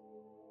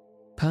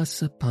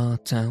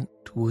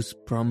 Passepartout was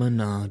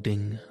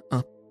promenading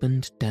up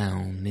and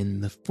down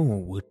in the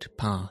forward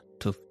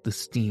part of the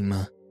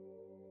steamer.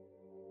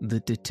 The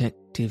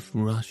detective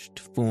rushed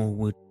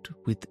forward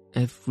with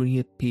every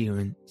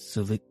appearance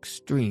of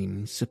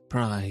extreme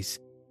surprise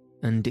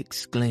and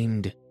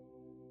exclaimed,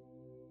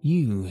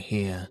 "You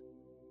here,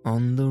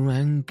 on the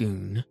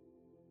Rangoon?"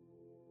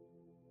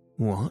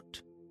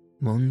 "What,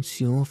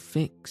 Monsieur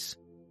Fix,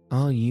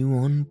 are you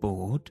on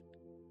board?"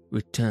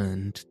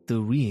 returned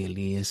the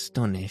really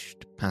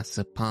astonished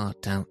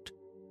Passepartout,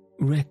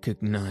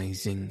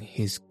 recognizing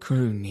his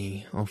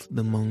crony of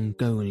the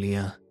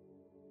Mongolia.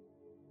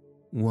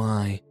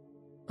 "Why,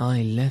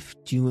 I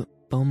left you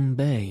at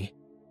Bombay,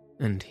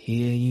 and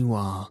here you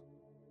are,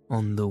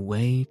 on the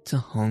way to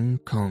Hong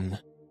Kong.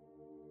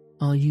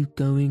 Are you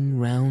going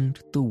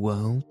round the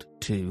world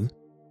too?"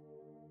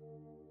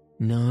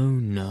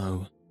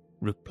 No,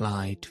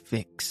 replied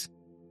Fix.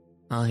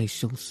 "I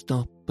shall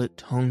stop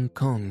at Hong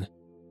Kong,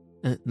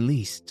 at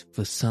least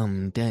for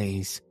some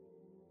days."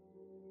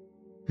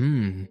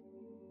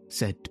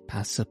 Said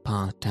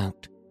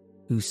Passepartout,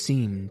 who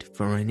seemed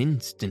for an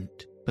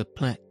instant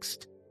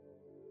perplexed.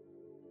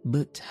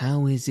 "But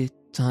how is it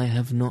I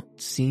have not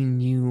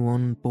seen you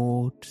on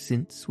board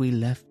since we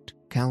left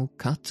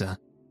Calcutta?"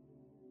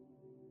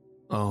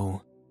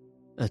 "Oh,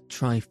 a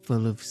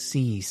trifle of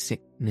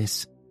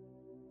sea-sickness.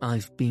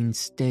 I've been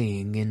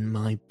staying in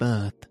my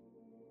berth.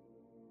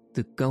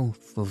 The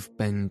Gulf of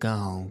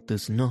Bengal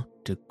does not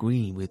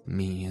agree with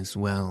me as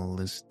well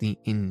as the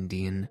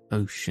Indian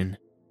Ocean."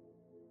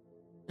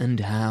 "And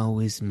how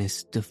is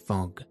Mr.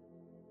 Fogg?"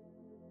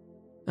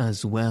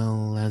 "As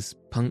well, as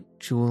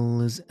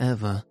punctual as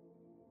ever,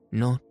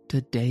 not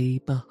a day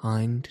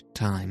behind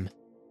time.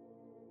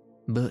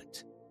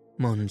 But,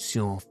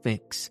 Monsieur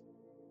Fix,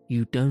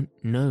 you don't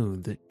know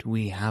that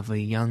we have a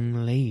young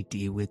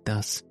lady with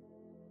us."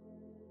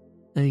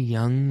 "A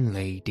young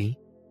lady?"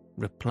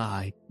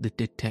 replied the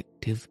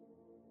detective,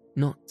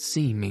 not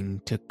seeming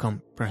to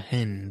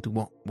comprehend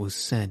what was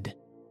said.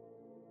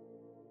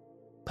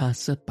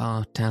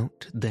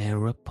 Passepartout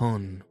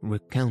thereupon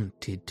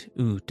recounted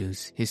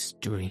Uda's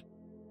history,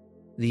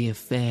 the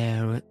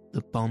affair at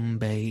the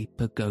Bombay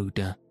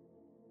Pagoda,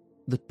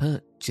 the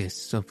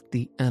purchase of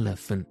the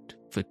elephant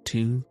for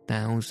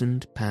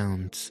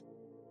 £2,000,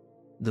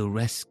 the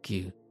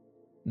rescue,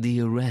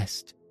 the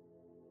arrest,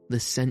 the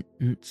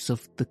sentence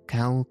of the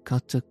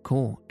Calcutta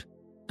court,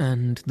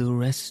 and the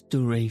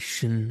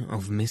restoration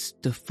of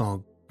Mr.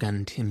 Fogg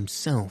and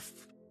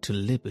himself to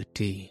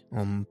liberty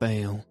on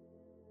bail.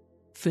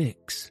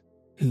 Fix,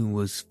 who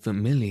was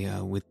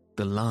familiar with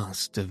the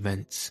last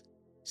events,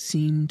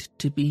 seemed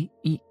to be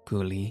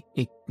equally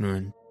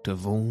ignorant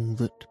of all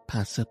that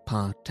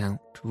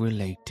Passepartout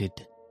related,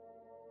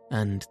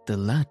 and the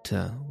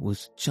latter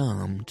was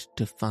charmed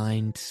to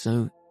find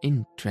so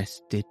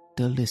interested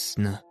a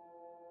listener.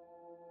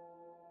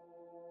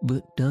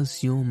 "But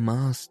does your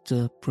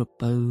master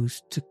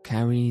propose to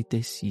carry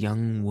this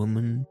young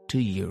woman to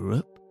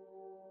Europe?"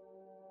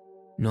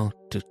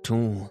 "Not at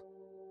all.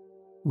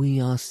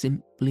 We are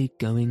simply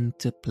going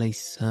to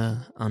place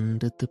her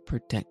under the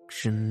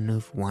protection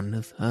of one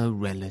of her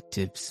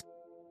relatives,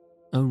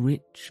 a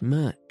rich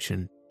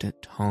merchant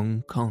at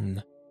Hong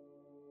Kong."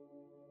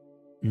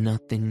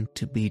 "Nothing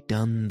to be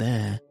done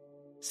there,"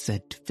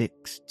 said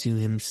Fix to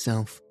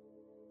himself,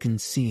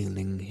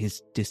 concealing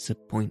his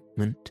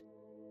disappointment.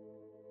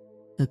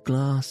 "A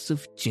glass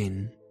of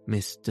gin,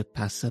 Mr.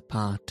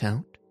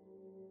 Passepartout?"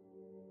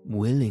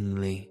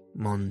 "Willingly,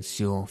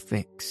 Monsieur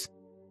Fix.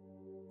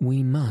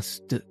 We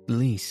must at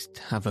least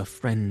have a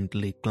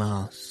friendly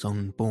glass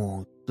on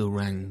board the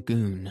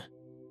Rangoon."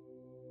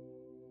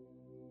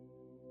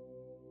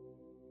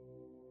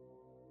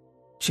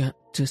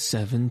 Chapter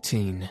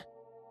 17.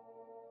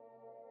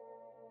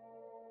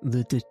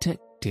 The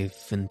detective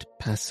and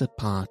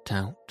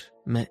Passepartout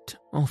met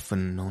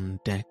often on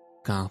deck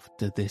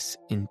after this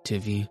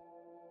interview,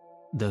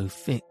 though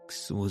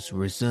Fix was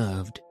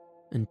reserved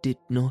and did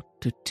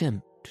not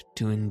attempt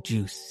to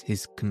induce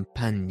his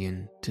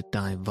companion to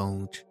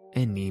divulge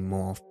any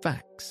more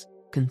facts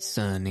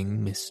concerning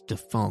Mr.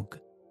 Fogg.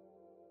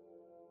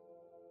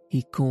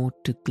 He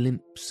caught a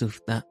glimpse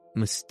of that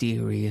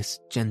mysterious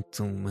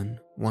gentleman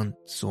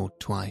once or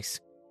twice,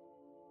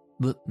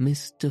 but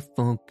Mr.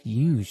 Fogg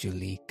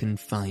usually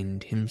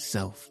confined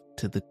himself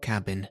to the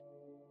cabin,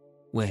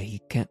 where he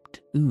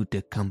kept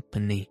Uda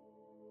company,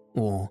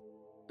 or,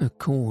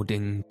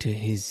 according to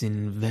his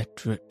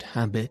inveterate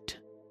habit,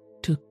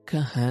 took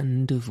a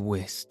hand of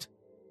whist.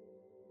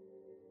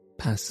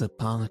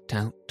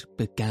 Passepartout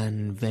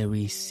began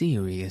very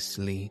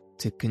seriously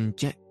to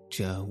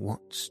conjecture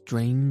what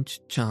strange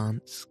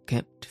chance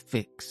kept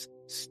Fix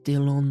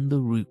still on the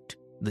route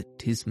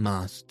that his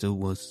master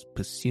was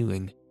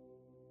pursuing.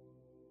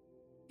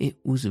 It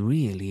was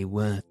really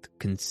worth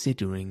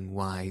considering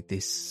why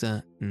this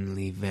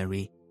certainly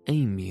very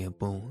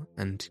amiable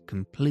and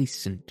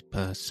complacent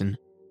person,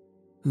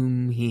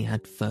 whom he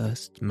had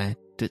first met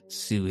at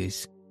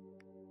Suez,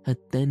 had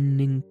then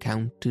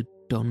encountered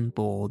on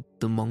board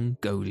the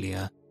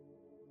Mongolia,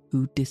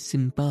 who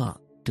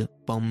disembarked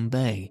at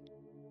Bombay,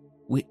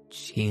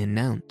 which he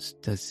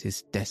announced as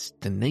his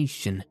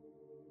destination,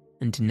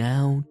 and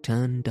now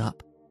turned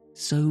up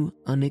so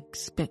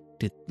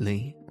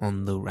unexpectedly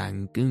on the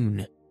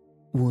Rangoon,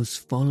 was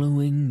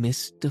following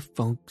Mr.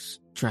 Fogg's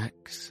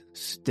tracks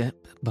step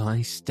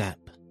by step.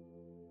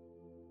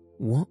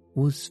 What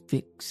was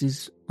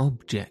Fix's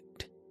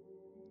object?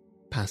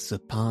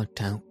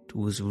 Passepartout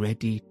was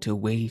ready to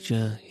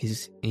wager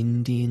his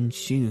Indian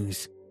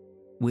shoes,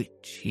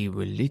 which he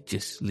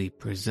religiously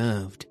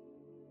preserved,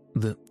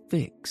 that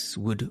Fix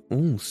would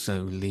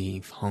also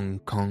leave Hong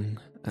Kong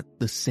at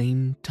the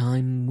same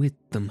time with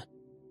them,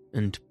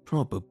 and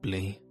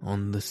probably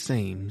on the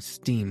same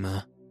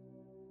steamer.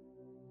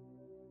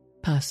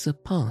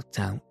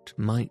 Passepartout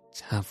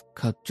might have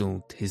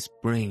cudgelled his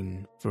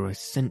brain for a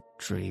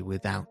century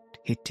without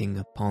hitting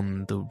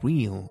upon the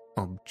real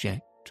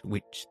object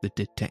which the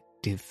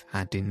detective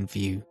had in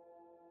view.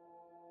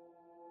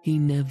 He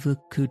never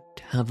could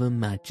have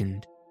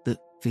imagined that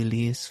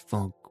Phileas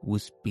Fogg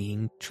was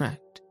being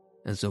tracked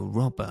as a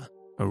robber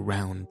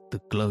around the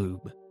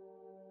globe.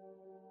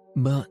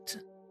 But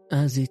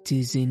as it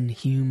is in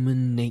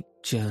human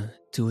nature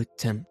to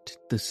attempt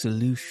the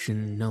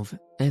solution of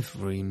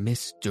every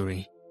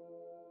mystery,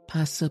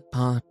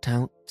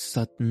 Passepartout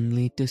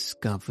suddenly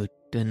discovered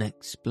an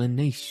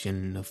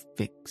explanation of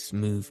Fix's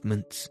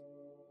movements,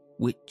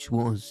 which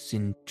was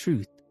in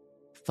truth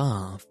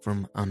far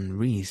from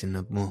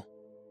unreasonable.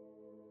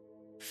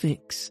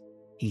 Fix,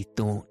 he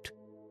thought,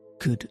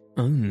 could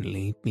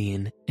only be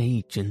an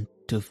agent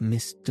of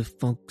Mr.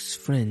 Fogg's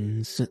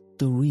friends at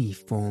the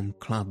Reform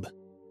Club,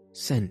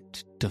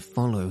 sent to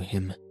follow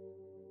him,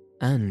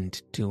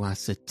 and to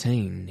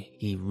ascertain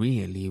he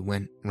really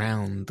went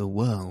round the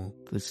world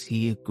as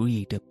he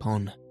agreed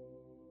upon.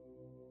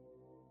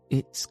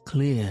 "It's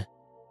clear,"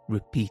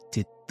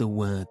 repeated the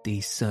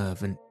worthy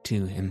servant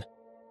to him,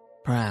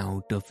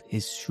 proud of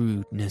his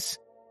shrewdness.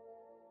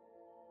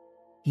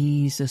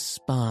 "He's a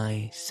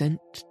spy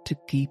sent to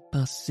keep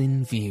us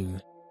in view."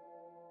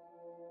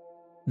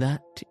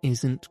 That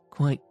isn't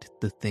quite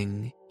the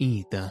thing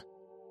either,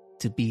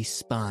 to be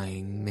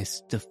spying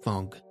Mr.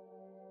 Fogg,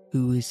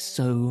 who is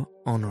so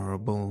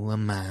honourable a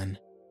man.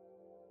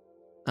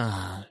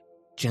 Ah,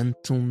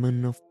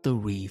 gentlemen of the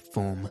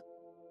Reform,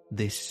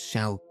 this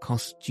shall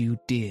cost you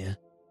dear.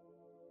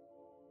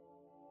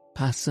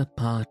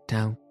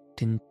 Passepartout,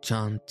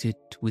 enchanted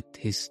with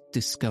his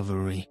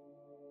discovery,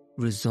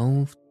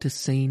 resolved to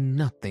say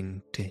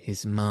nothing to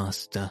his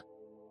master,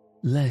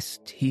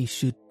 lest he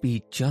should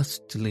be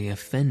justly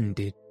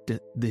offended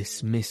at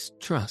this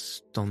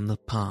mistrust on the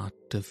part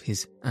of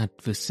his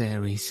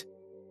adversaries.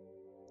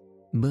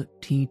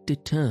 But he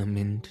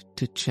determined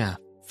to chaff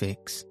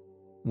Fix,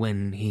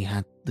 when he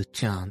had the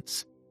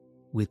chance,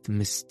 with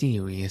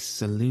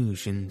mysterious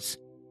allusions,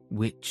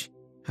 which,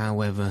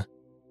 however,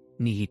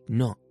 need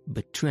not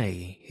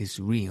betray his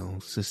real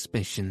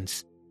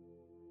suspicions.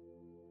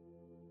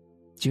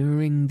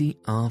 During the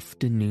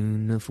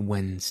afternoon of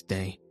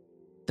Wednesday,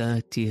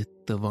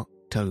 30th of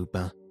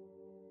October,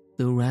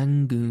 the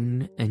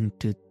Rangoon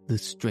entered the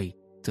Strait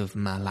of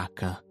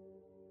Malacca,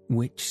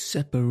 which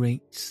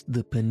separates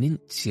the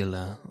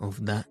peninsula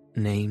of that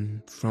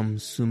name from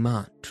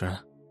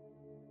Sumatra.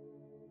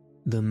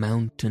 The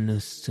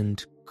mountainous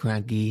and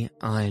craggy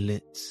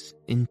islets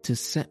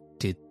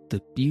intercepted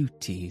the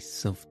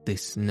beauties of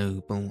this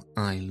noble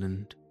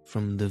island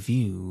from the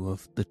view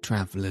of the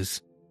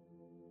travellers.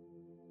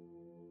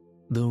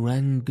 The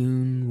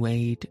Rangoon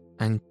weighed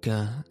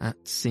anchor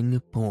at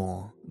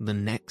Singapore the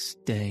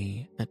next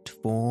day at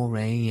 4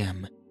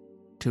 a.m.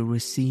 to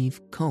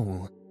receive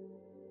coal,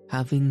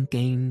 having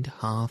gained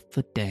half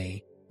a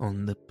day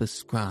on the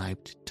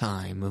prescribed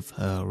time of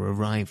her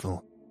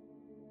arrival.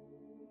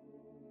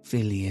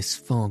 Phileas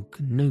Fogg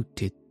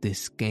noted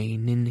this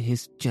gain in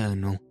his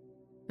journal,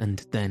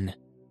 and then,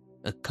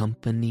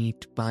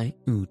 accompanied by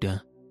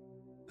Uda,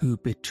 who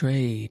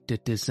betrayed a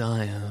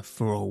desire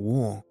for a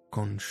walk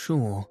on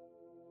shore,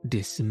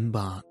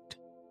 disembarked.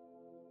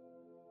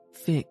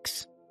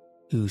 Fix,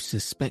 who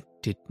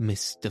suspected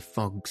Mr.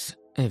 Fogg's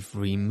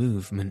every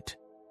movement,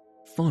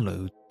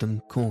 followed them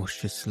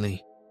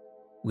cautiously,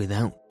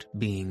 without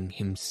being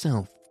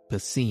himself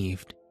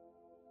perceived,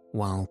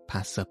 while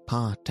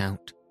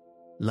Passepartout,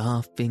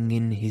 laughing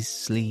in his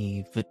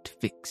sleeve at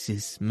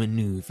Fix's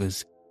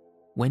manoeuvres,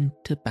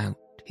 went about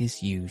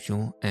his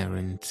usual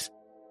errands.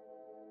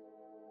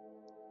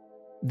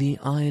 The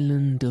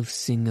island of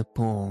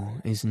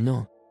Singapore is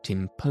not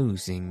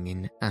imposing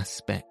in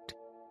aspect,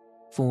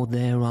 for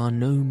there are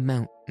no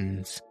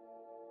mountains,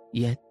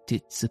 yet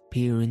its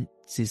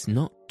appearance is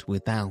not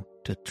without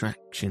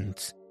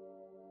attractions.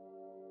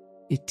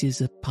 It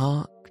is a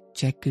park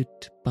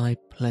checkered by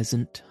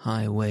pleasant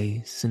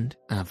highways and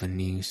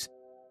avenues.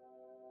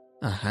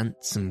 A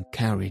handsome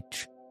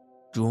carriage,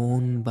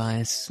 drawn by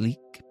a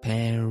sleek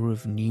pair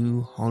of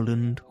New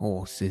Holland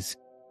horses,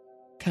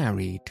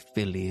 carried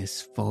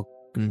Phileas Fogg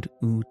and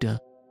Ouida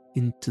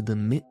into the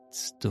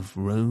midst of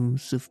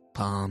rows of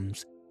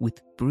palms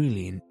with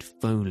brilliant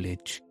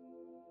foliage,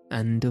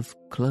 and of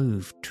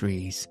clove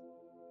trees,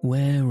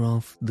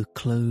 whereof the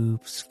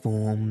cloves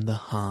form the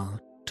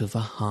heart of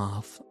a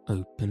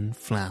half-open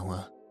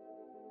flower.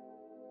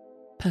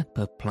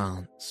 Pepper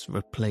plants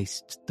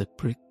replaced the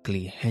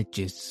prickly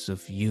hedges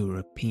of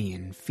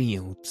European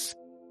fields.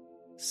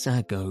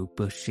 Sago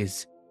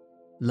bushes,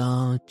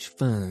 large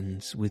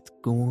ferns with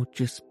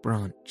gorgeous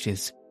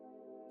branches,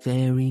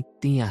 varied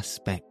the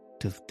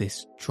aspect of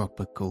this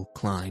tropical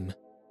clime,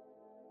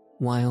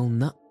 while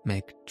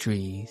nutmeg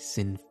trees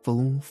in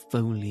full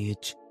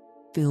foliage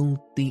filled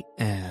the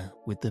air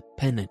with a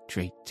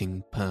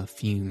penetrating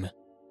perfume.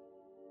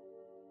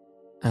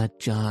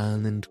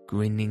 Agile and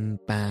grinning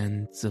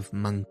bands of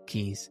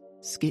monkeys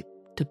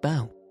skipped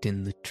about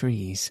in the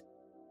trees,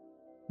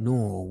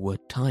 nor were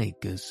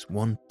tigers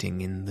wanting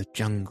in the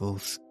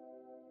jungles.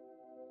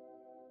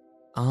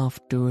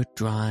 After a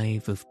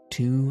drive of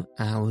 2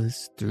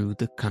 hours through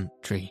the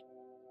country,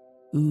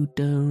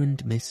 Ouida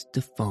and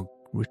Mr. Fogg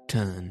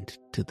returned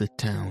to the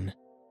town,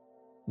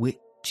 which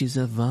is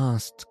a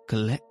vast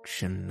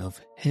collection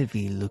of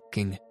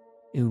heavy-looking,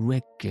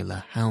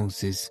 irregular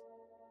houses,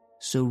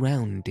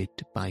 surrounded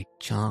by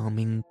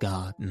charming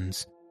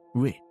gardens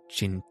rich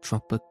in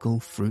tropical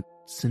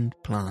fruits and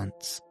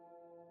plants.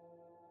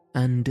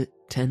 And at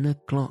 10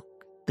 o'clock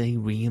they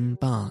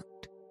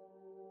re-embarked,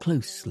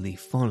 closely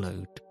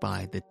followed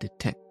by the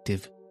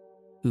detective,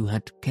 who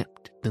had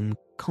kept them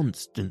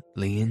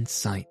constantly in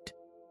sight.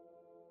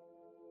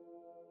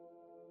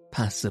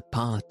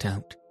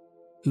 Passepartout,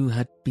 who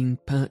had been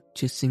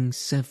purchasing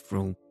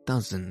several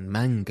dozen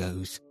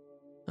mangoes,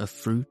 a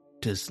fruit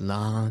as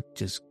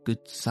large as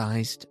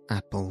good-sized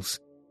apples,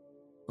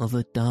 of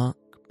a dark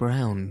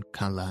brown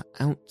colour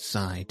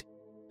outside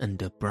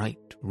and a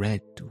bright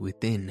red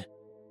within,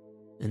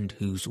 and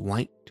whose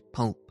white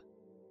pulp,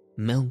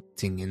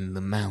 melting in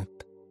the mouth,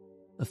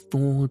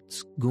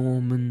 affords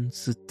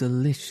gourmands a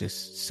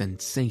delicious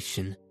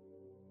sensation,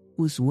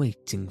 was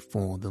waiting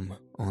for them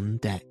on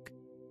deck.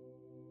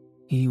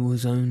 He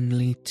was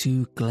only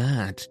too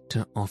glad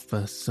to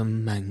offer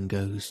some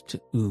mangoes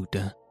to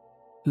Ouida,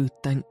 who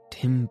thanked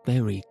him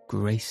very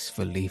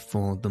gracefully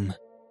for them.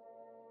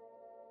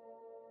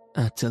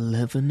 At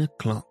 11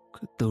 o'clock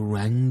the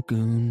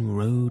Rangoon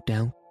rode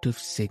out of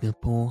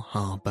Singapore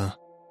harbour,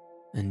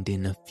 and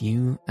in a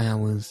few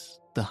hours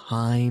the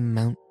high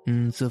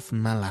mountains of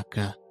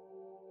Malacca,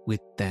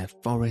 with their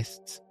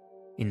forests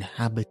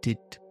inhabited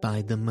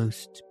by the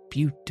most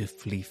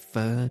beautifully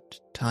furred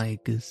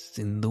tigers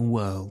in the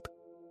world,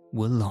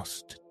 were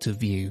lost to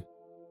view.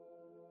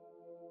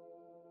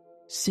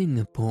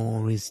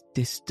 Singapore is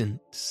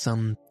distant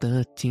some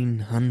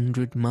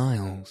 1,300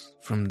 miles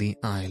from the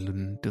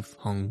island of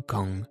Hong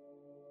Kong,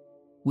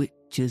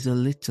 which is a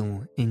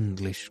little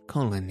English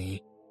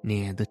colony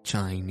near the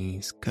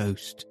Chinese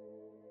coast.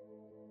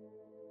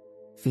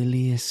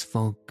 Phileas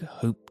Fogg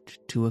hoped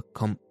to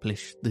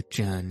accomplish the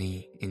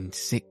journey in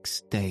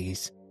 6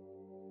 days,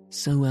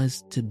 so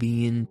as to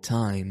be in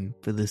time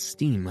for the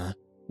steamer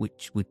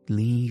which would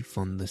leave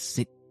on the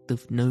 6th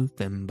of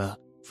November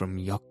from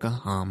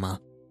Yokohama,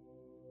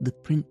 the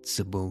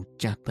principal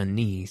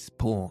Japanese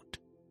port.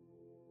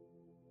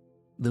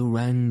 The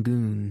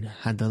Rangoon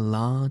had a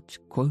large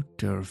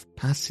quota of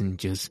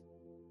passengers,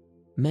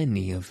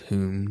 many of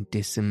whom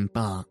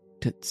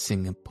disembarked at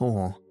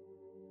Singapore,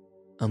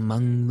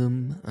 among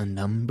them a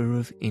number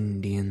of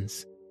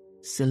Indians,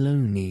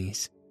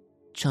 Ceylonese,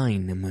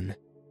 Chinamen,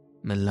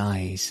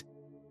 Malays,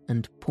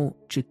 and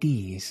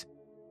Portuguese,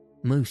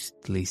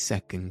 mostly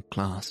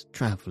second-class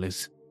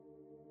travellers.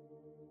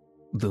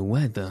 The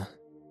weather,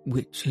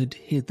 which had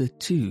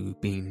hitherto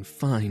been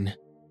fine,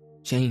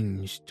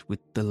 changed with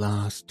the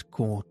last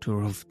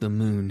quarter of the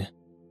moon.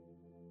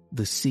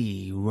 The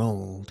sea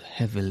rolled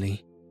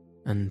heavily,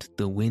 and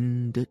the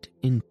wind at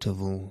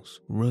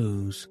intervals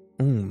rose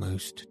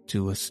almost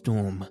to a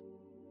storm,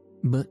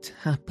 but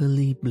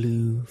happily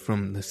blew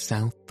from the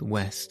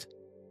southwest,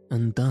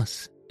 and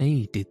thus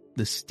aided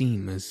the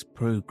steamer's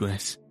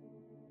progress.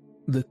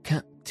 The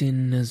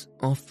captain as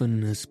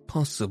often as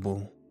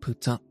possible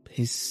put up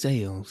his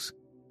sails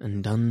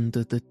and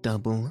under the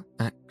double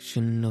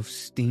action of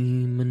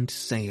steam and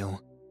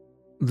sail,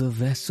 the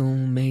vessel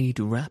made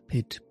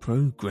rapid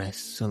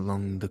progress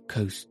along the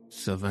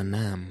coasts of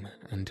Annam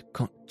and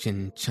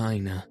Cochin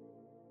China.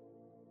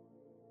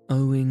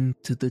 Owing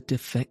to the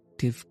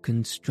defective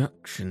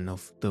construction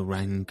of the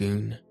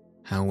Rangoon,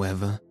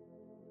 however,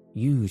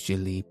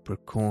 usually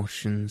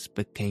precautions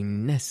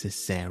became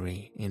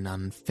necessary in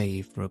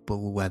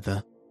unfavourable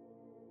weather,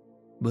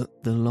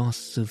 but the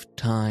loss of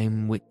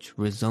time which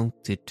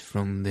resulted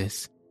from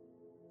this,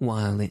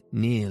 while it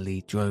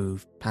nearly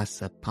drove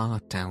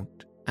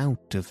Passepartout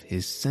out of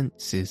his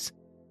senses,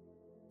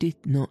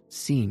 did not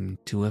seem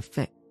to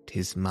affect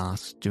his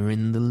master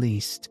in the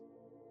least.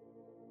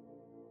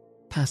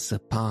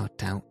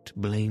 Passepartout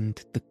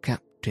blamed the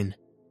captain,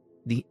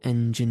 the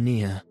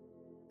engineer,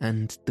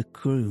 and the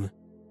crew,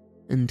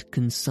 and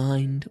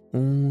consigned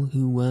all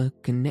who were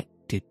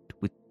connected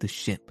with the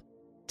ship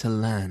to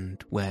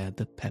land where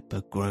the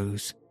pepper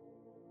grows.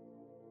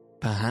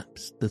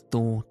 Perhaps the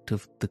thought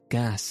of the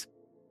gas,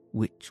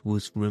 which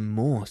was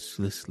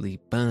remorselessly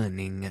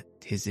burning at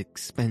his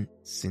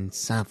expense in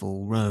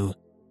Savile Row,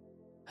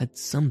 had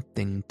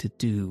something to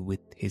do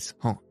with his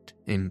hot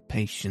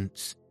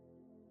impatience.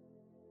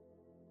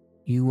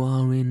 "You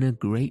are in a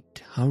great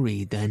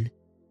hurry, then,"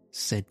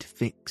 said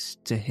Fix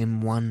to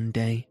him one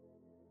day,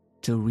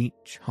 "to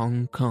reach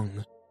Hong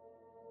Kong?"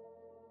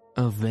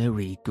 "A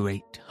very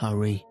great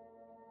hurry."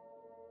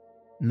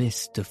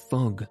 "Mr.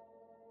 Fogg,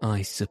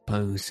 I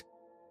suppose,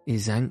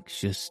 is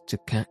anxious to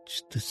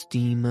catch the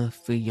steamer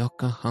for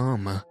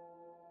Yokohama?"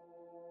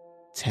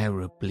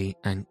 "Terribly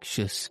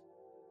anxious."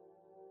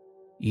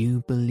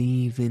 "You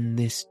believe in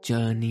this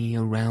journey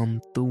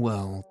around the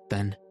world,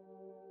 then?"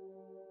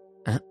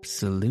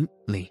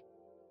 "Absolutely.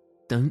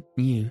 Don't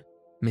you,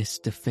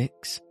 Mr.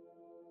 Fix?"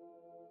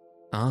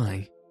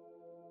 I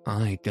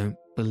don't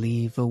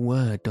believe a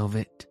word of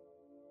it."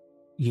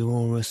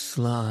 "You're a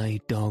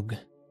sly dog,"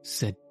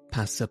 said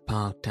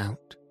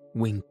Passepartout,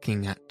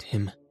 winking at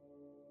him.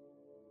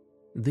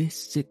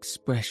 This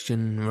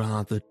expression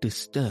rather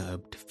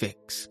disturbed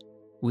Fix,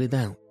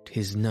 without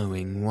his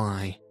knowing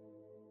why.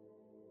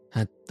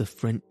 Had the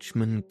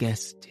Frenchman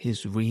guessed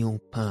his real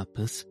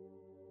purpose?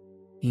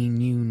 He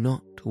knew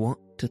not what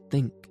to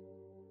think.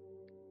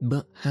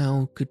 But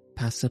how could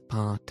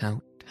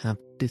Passepartout have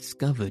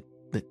discovered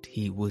that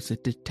he was a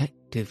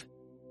detective?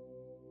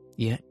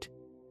 Yet,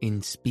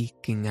 in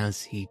speaking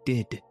as he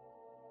did,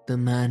 the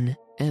man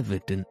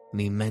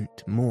evidently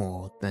meant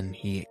more than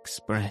he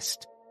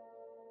expressed.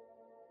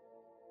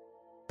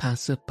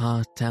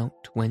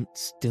 Passepartout went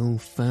still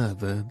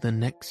further the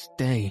next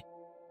day.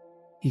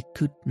 He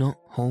could not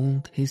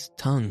hold his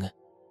tongue.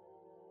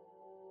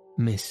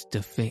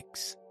 "Mr.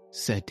 Fix,"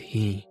 said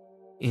he,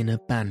 in a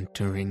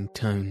bantering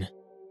tone,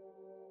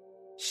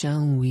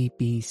 "shall we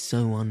be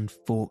so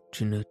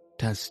unfortunate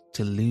as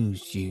to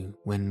lose you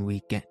when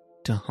we get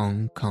to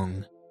Hong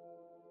Kong?"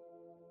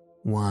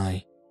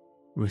 "Why,"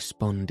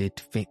 responded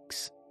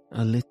Fix,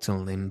 a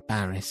little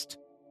embarrassed,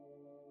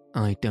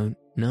 "I don't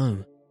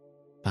know.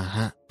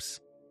 Perhaps."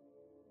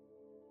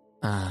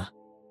 "Ah,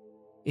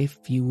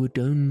 if you would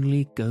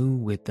only go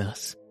with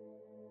us.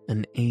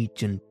 An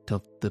agent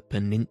of the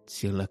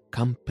Peninsular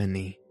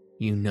Company,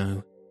 you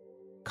know,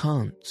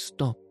 can't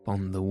stop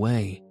on the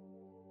way.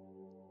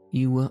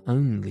 You were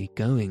only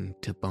going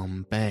to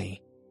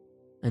Bombay,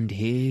 and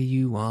here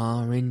you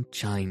are in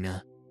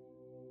China.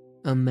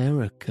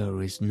 America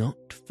is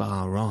not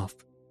far off,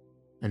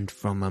 and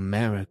from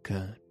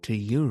America to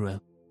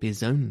Europe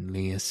is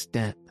only a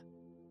step."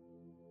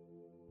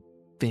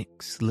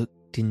 Fix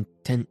looked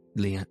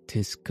intently at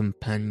his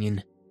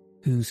companion,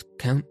 whose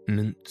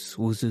countenance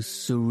was as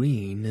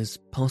serene as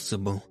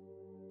possible,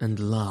 and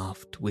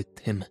laughed with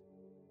him.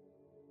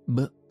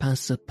 But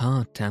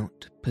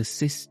Passepartout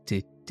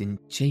persisted in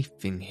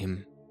chaffing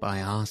him by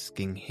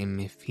asking him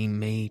if he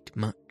made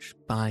much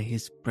by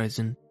his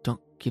present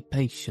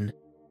occupation.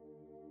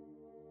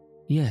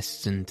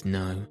 "Yes and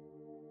no,"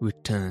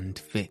 returned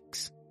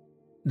Fix.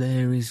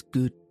 "There is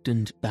good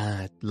and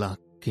bad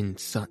luck in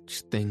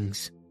such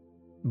things.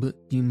 But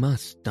you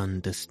must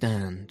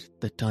understand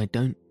that I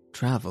don't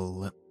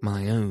travel at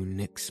my own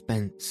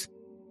expense."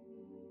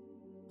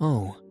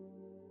 "Oh,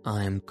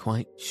 I am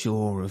quite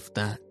sure of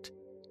that,"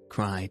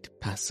 cried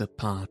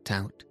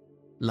Passepartout,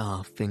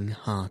 laughing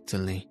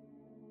heartily.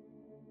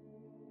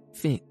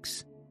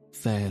 Fix,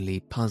 fairly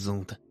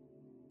puzzled,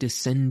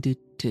 descended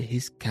to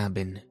his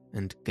cabin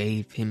and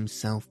gave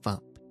himself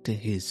up to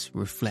his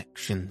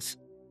reflections.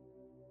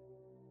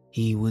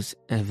 He was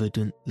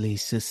evidently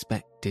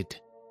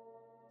suspected.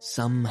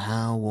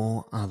 Somehow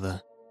or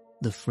other,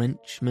 the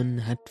Frenchman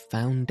had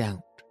found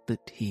out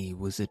that he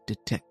was a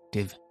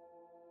detective.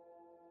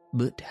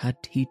 But had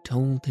he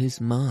told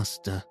his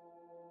master?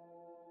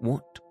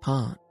 What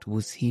part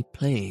was he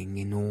playing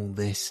in all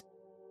this?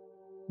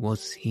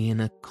 Was he an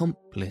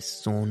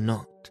accomplice or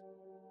not?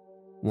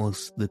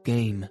 Was the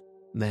game,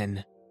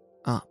 then,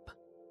 up?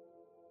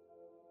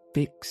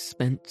 Fix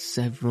spent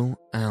several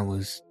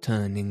hours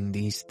turning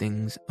these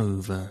things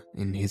over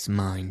in his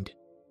mind.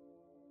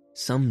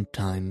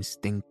 sometimes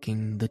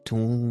thinking that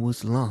all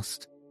was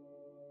lost,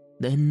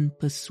 then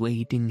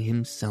persuading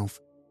himself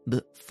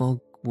that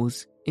Fogg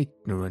was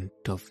ignorant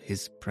of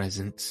his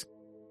presence,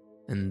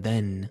 and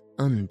then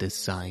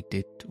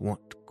undecided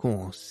what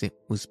course it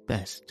was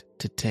best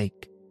to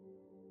take.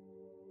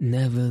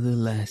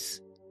 Nevertheless,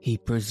 he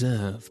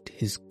preserved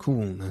his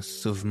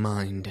coolness of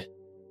mind,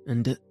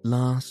 and at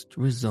last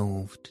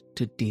resolved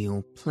to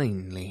deal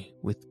plainly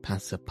with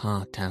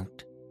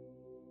Passepartout.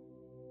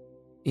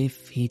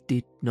 If he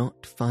did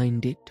not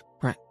find it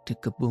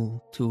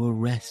practicable to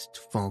arrest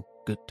Fogg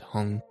at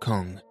Hong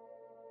Kong,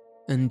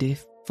 and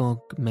if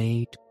Fogg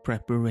made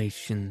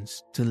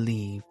preparations to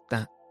leave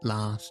that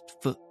last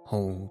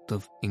foothold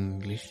of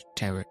English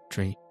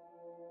territory,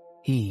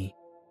 he,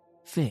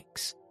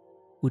 Fix,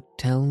 would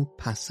tell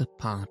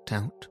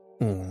Passepartout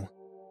all.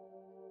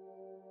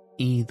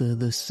 Either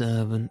the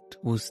servant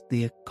was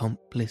the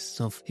accomplice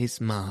of his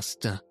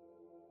master,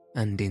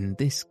 and in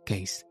this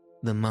case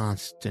the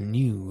master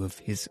knew of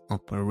his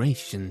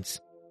operations,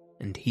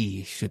 and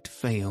he should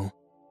fail,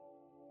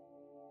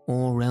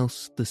 or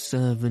else the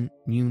servant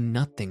knew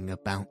nothing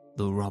about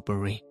the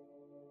robbery,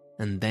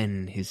 and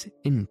then his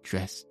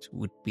interest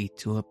would be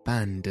to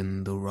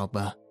abandon the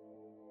robber.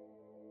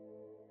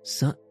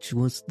 Such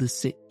was the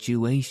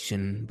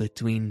situation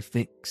between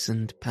Fix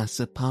and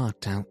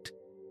Passepartout.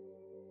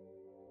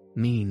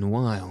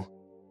 Meanwhile,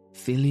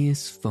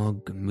 Phileas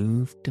Fogg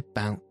moved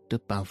about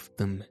above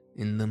them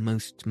in the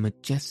most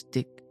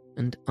majestic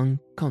and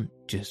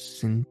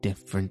unconscious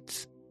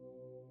indifference.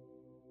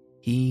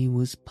 He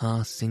was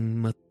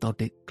passing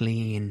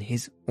methodically in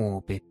his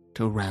orbit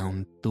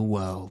around the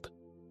world,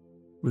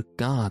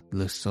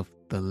 regardless of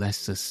the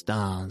lesser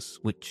stars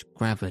which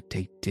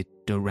gravitated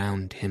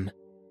around him.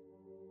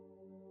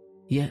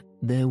 Yet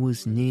there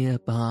was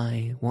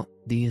nearby what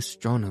the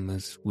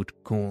astronomers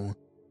would call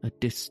a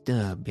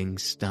disturbing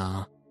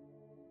star,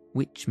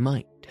 which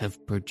might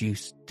have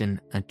produced an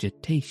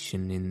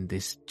agitation in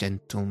this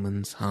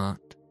gentleman's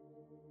heart.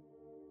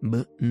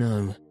 But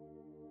no,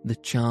 the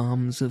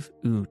charms of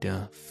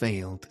Ouda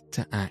failed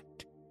to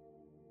act.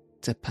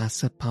 To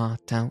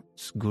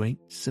Passepartout's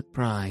great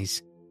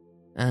surprise,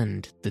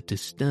 and the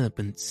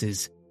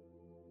disturbances,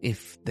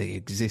 if they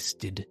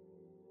existed,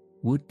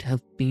 would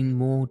have been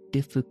more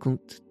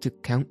difficult to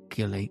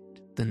calculate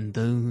than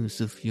those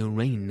of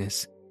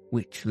Uranus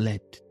which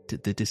led to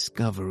the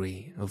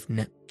discovery of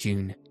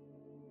Neptune.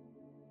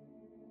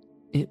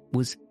 It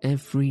was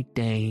every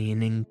day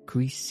an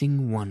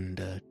increasing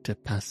wonder to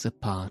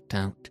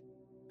Passepartout,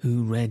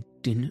 who read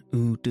in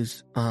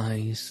Ouda's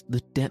eyes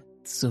the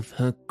depths of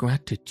her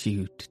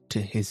gratitude to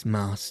his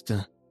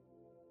master.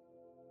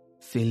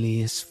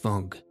 Phileas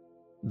Fogg,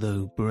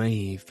 though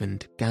brave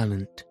and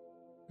gallant,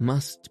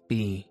 must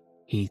be,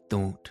 he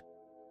thought,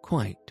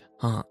 quite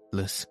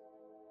heartless.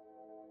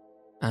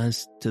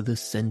 As to the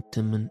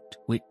sentiment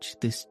which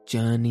this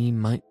journey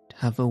might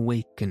have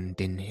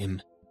awakened in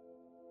him,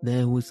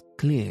 there was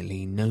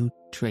clearly no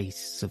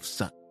trace of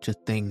such a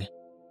thing,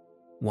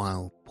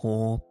 while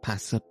poor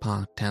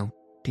Passepartout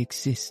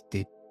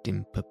existed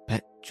in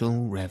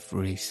perpetual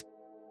reveries.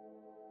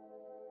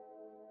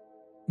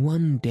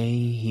 One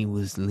day he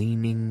was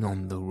leaning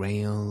on the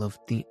rail of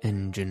the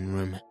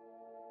engine-room,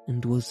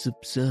 and was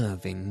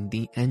observing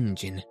the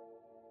engine,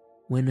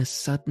 when a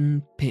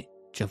sudden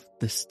pitch of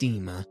the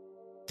steamer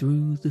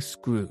threw the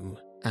screw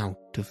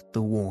out of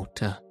the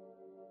water.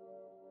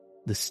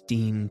 The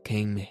steam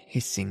came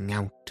hissing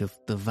out of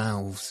the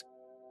valves,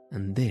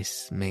 and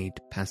this made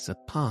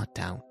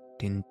Passepartout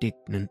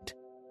indignant.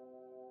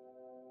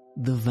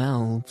 "The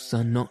valves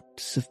are not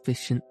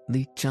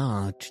sufficiently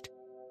charged,"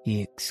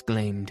 he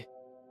exclaimed.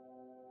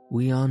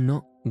 "We are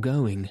not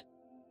going.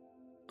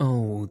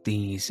 Oh,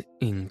 these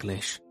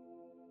English!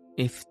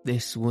 If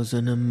this was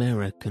an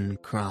American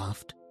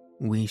craft,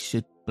 we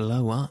should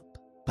blow up,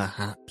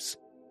 perhaps,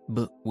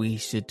 but we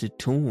should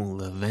at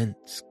all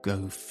events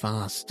go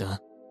faster."